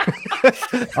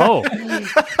 Oh,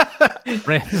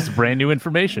 this is brand new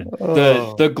information.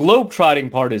 The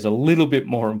globetrotting part is a little bit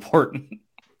more important.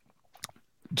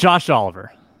 Josh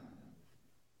Oliver.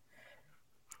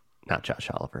 Not Josh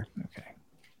Oliver. Okay.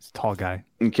 He's a tall guy.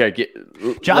 Okay.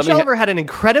 Josh Oliver had an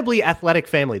incredibly athletic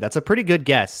family. That's a pretty good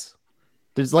guess.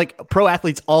 There's like pro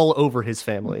athletes all over his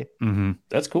family. Mm-hmm.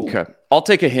 That's cool. Okay. I'll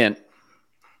take a hint.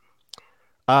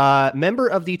 Member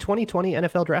of the 2020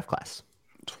 NFL draft class.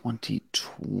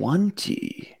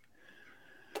 2020.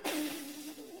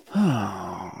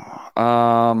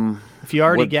 If you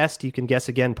already guessed, you can guess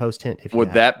again post hint.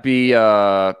 Would that be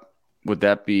that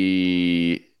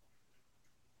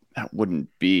wouldn't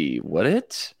be, would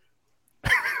it?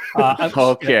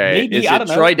 Okay. Maybe, Is I it don't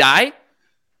know. Troy Dye?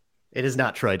 It is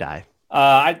not Troy Dye.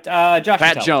 Josh Pat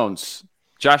Patel. Jones.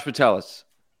 Josh Metellus.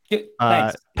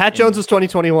 Thanks. Pat Jones was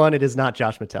 2021. It is not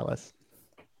Josh Metellus.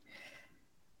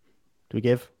 Do we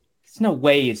give? There's no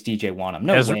way it's DJ Wanham.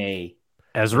 No way.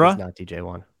 It Ezra? is not DJ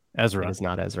one. Ezra. It is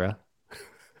not Ezra.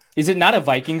 Is it not a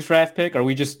Vikings draft pick? Are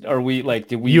we like,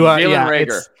 did we? You are, Jalen yeah,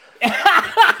 Reagor.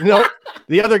 No,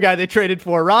 the other guy they traded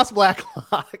for, Ross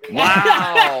Blacklock.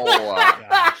 Wow.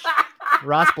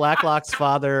 Ross Blacklock's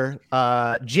father,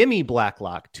 Jimmy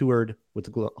Blacklock, toured with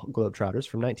the Globetrotters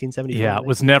from 1974. Yeah,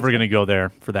 was never going to go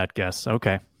there for that guess.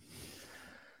 Okay.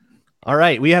 All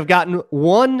right, we have gotten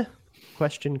one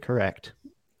question correct.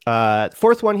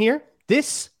 Fourth one here.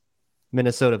 This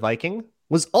Minnesota Viking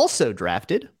was also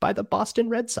drafted by the Boston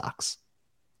Red Sox.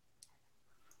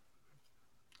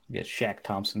 Yeah, Shaq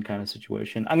Thompson kind of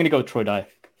situation. I'm going to go with Troy Dye.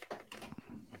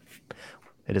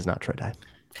 It is not Troy Dye.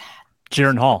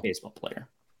 Jaron Hall. Baseball player.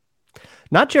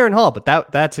 Not Jaron Hall, but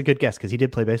that's a good guess because he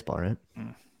did play baseball, right?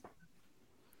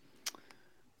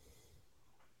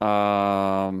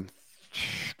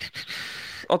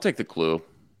 I'll take the clue.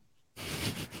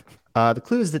 The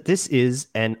clue is that this is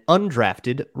an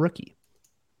undrafted rookie.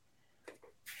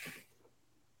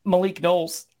 Malik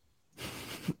Knowles.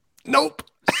 Nope.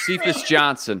 Cephas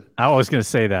Johnson. I was going to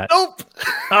say that. Nope.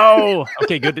 Oh,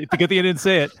 okay. Good thing you didn't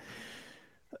say it.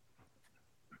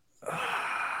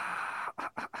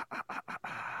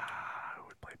 Who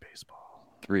would play baseball?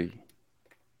 3,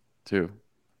 2,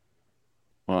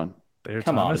 1. Thayer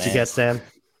Come on, Thomas. What's your man. guess, Sam?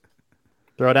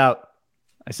 Throw it out.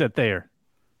 I said Thayer.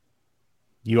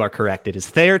 You are correct. It is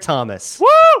Thayer Thomas. Woo!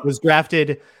 Was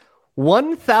drafted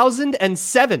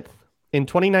 1,007th in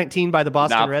 2019 by the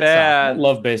Boston Not Red I bad.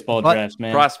 love baseball But- drafts,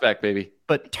 man. Prospect, baby.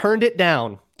 but turned it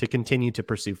down to continue to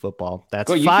pursue football.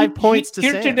 That's Go, 5 points to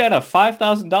Kirk Sam. turned down a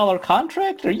 $5,000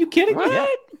 contract? Are you kidding me? What?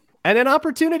 And an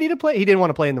opportunity to play. He didn't want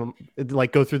to play in the,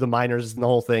 like, go through the minors and the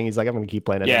whole thing. He's like, I'm going to keep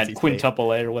playing at Yeah, NC State.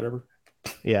 quintuple A or whatever.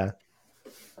 Yeah.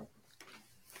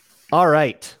 All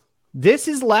right. This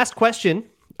is the last question.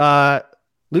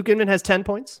 Luke Inman has 10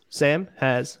 points. Sam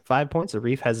has 5 points.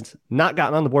 Arif has not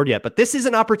gotten on the board yet, but this is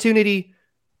an opportunity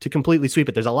to completely sweep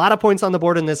it. There's a lot of points on the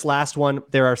board in this last one.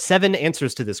 There are 7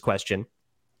 answers to this question,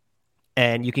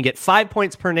 and you can get 5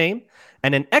 points per name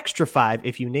and an extra 5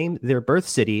 if you name their birth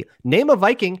city. Name a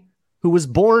Viking who was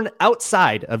born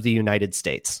outside of the United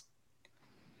States.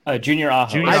 Junior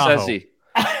Aho. Junior Who Aho. says he?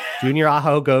 Junior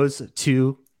Aho goes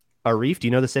to Arif. Do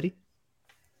you know the city?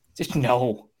 Just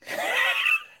no.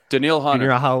 Daniil Hunter.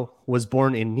 Junior Aho was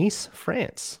born in Nice,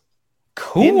 France.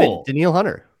 Cool. Inman, Daniil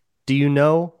Hunter. Do you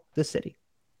know the city?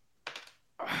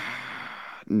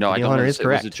 No, I Daniil don't Hunter know. is Was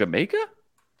correct. it Jamaica?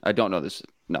 I don't know this.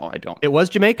 No, I don't. It was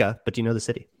Jamaica, but do you know the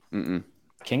city? Mm-mm.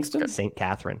 Kingston? St.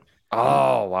 Catherine.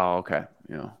 Oh, wow. Okay.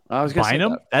 Yeah. I was going to say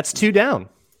Bynum? that. That's 2 down.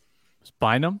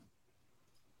 Bynum?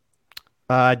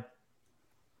 I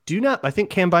think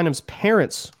Cam Bynum's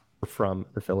parents were from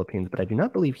the Philippines, but I do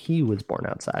not believe he was born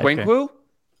outside. Quenku?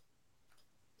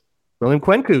 William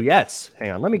Quenku, yes.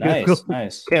 Hang on, let me Nice, Google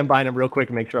nice. Cam Bynum real quick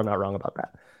and make sure I'm not wrong about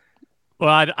that. Well,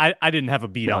 I didn't have a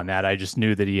beat on that. I just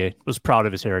knew that he was proud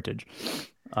of his heritage.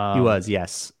 He was,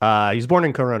 yes. He was born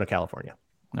in Corona, California.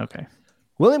 Okay.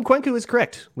 William Quenku is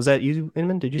correct. Was that you,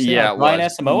 Inman? Did you say Yeah, that? it Ryan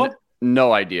was. Asamoah?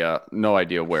 No idea. No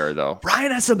idea where, though.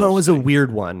 Brian Asamoah is a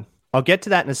weird one. I'll get to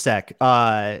that in a sec.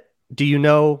 Do you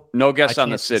know No guess I on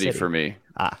the can't see city for me.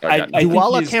 I think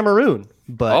Douala, he's- Cameroon?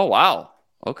 But Oh, wow.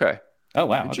 Okay. Oh,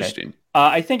 wow. Okay. Interesting.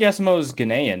 I think Asamoah's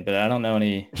Ghanaian, but I don't know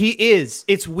any. he is.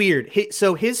 It's weird.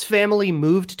 So his family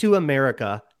moved to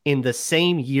America in the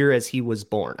same year as he was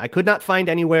born. I could not find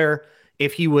anywhere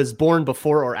if he was born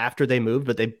before or after they moved,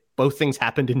 but they both things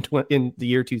happened in the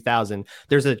year 2000.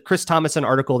 There's a Chris Thomason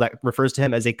article that refers to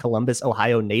him as a Columbus,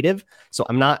 Ohio native. So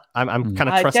I'm kind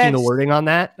of trusting the wording on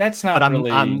that. That's not but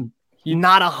really. I'm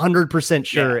not 100%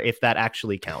 sure if that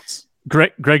actually counts.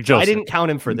 Greg Joseph. I didn't count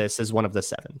him for this as one of the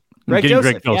 7. Greg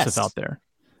Joseph out there.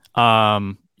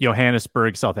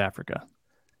 Johannesburg, South Africa.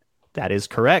 That is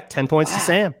correct. 10 points to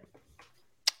Sam.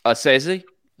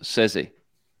 Sezi?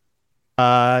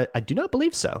 I do not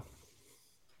believe so.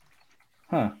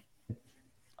 Huh.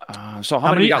 So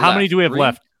how many do we have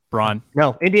left, Braun?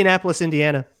 No, Indianapolis,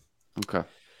 Indiana. Okay.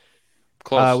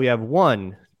 Close. We have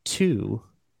 1, 2,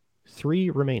 3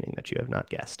 remaining that you have not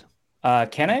guessed.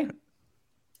 Kene?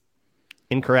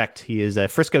 Incorrect. He is a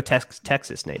Frisco,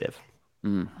 Texas native.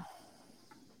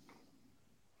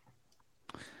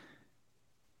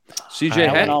 CJ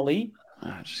Alan Ali?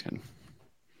 Just kidding.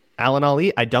 Alan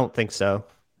Ali? I don't think so.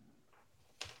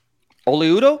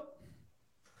 Oliudo?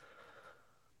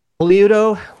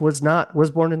 Oliudo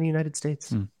was born in the United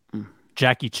States.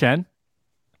 Jackie Chen?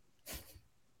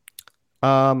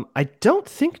 I don't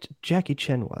think Jackie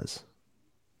Chen was.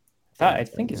 I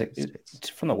think it's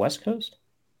from the West Coast.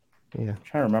 Yeah, I'm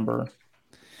trying to remember.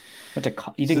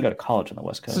 You didn't go to college on the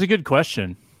West Coast. This is a good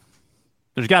question.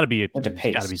 There's got to be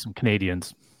some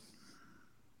Canadians.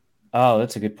 Oh,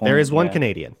 that's a good point. There is one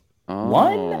Canadian.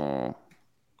 One?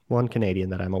 One Canadian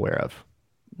that I'm aware of.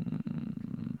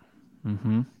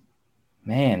 Mm-hmm.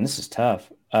 Man, this is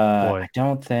tough. I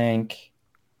don't think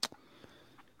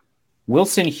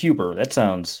Wilson Huber. That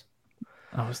sounds.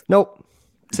 Nope.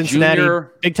 Cincinnati,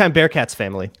 big time Bearcats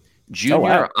family.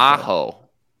 Junior Aho.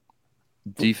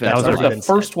 Defense. That was the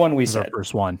first one we said. Our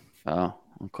first one. Oh,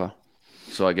 okay.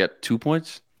 So I get 2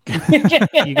 points?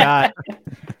 You got.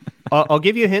 I'll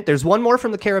give you a hint. There's one more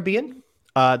from the Caribbean.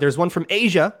 There's one from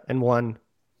Asia and one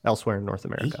elsewhere in North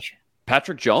America.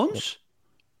 Patrick Jones?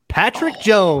 Patrick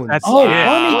Jones. That's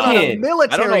funny kid.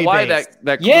 Military I don't know why base.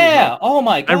 that Yeah. Oh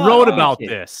my god. I wrote about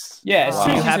this. Yeah. As soon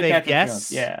Do you as have said a Patrick guess?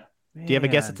 Jones, yeah. Do you have a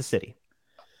guess at the city?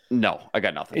 No, I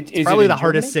got nothing. Is Probably it the in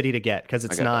hardest Germany? city to get because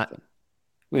it's not.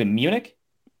 Wait, Munich?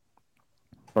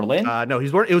 Berlin? No,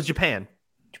 it was Japan.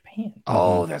 Japan.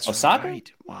 Oh, that's Osaka?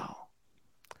 right. Wow.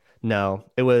 No,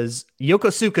 it was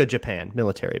Yokosuka, Japan,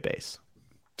 military base.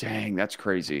 Dang, that's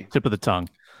crazy. Tip of the tongue.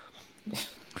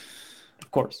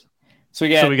 Of course. So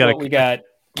we got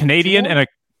Canadian and a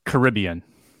Caribbean.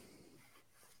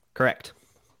 Correct.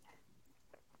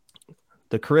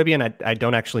 The Caribbean, I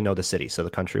don't actually know the city, so the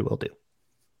country will do.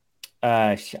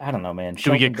 I don't know, man.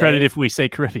 Should we get credit if we say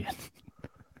Caribbean?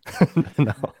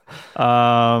 No.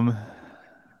 I'm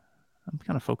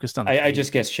kind of focused on. I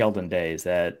just guessed Sheldon Day. Is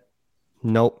that?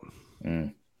 Nope.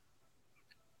 Mm.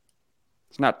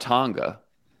 It's not Tonga.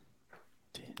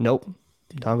 Nope.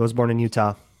 Tonga was born in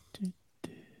Utah.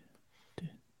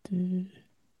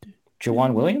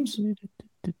 Jawan Williams?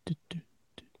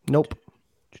 Nope.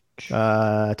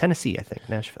 Tennessee, I think.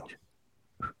 Nashville.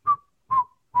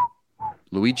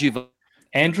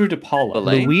 Andrew DePaula.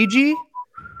 Villain? Luigi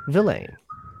Villain.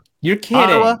 You're kidding.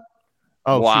 Ottawa.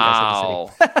 Oh, Wow.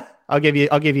 shoot, I said the city.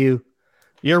 I'll give you.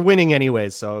 You're winning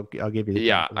anyways, so I'll give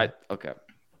you. Okay.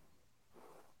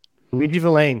 Luigi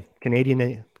Villain,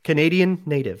 Canadian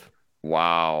native.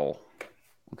 Wow.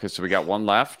 Okay, so we got one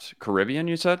left. Caribbean,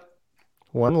 you said?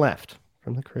 One left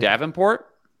from the Caribbean. Davenport?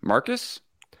 Marcus?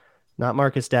 Not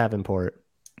Marcus Davenport.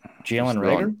 Jalen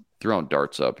Rager? Throwing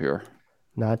darts up here.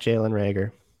 Not Jalen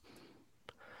Rager.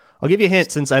 I'll give you a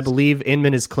hint since I believe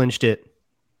Inman has clinched it.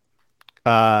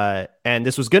 And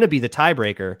this was going to be the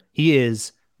tiebreaker. He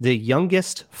is the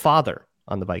youngest father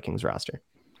on the Vikings roster.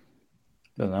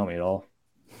 Doesn't know me at all.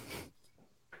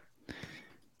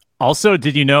 Also,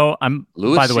 did you know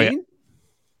Louis by the way, Sean?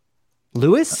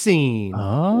 Louis Sean.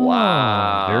 Oh,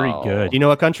 Wow. very good. You know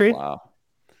what country? Wow.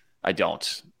 I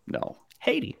don't. No.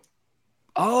 Haiti.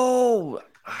 Oh.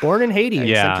 Born in Haiti. And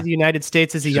Yeah. sent to the United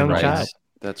States as a young Right. child.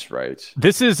 That's right.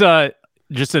 This is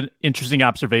just an interesting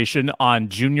observation on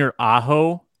Junior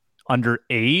Aho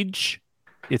underage.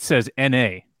 It says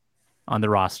NA on the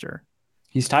roster.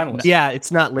 He's timeless. Yeah,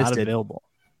 it's not Not listed. available.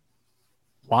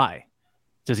 Why?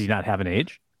 Does he not have an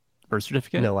age? Birth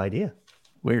certificate? No idea.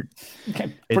 Weird.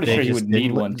 I'm They pretty sure you just would need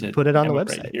didn't one to put it on the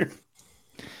emigrate website. here.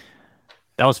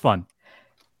 That was fun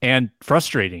and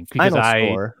frustrating because Final I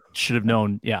score. should have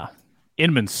known. Yeah.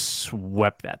 Inman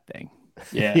swept that thing.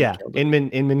 Yeah. Yeah,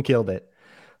 Inman killed it.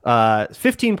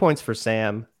 15 points for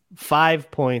Sam,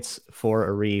 5 points for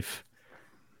Arif.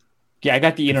 Yeah, I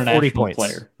got the 40 international points.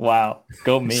 player. Wow.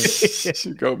 Go me.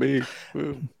 Go me.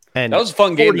 And That was a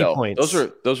fun game, 40 though. points.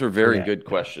 Those were very Yeah. good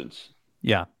questions.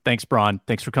 Yeah. Thanks, Braun.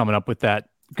 Thanks for coming up with that.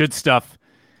 Good stuff.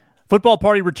 Football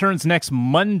Party returns next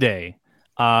Monday.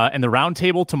 And the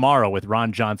roundtable tomorrow with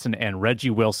Ron Johnson and Reggie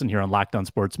Wilson here on Locked On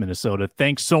Sports Minnesota.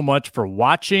 Thanks so much for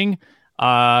watching.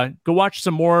 Go watch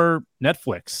some more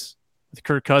Netflix with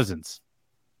Kirk Cousins.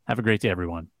 Have a great day,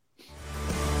 everyone.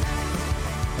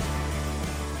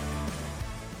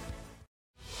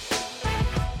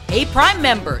 Hey, Prime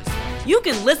members, you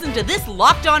can listen to this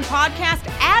Locked On podcast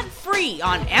ad-free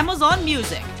on Amazon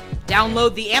Music.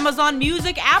 Download the Amazon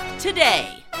Music app today.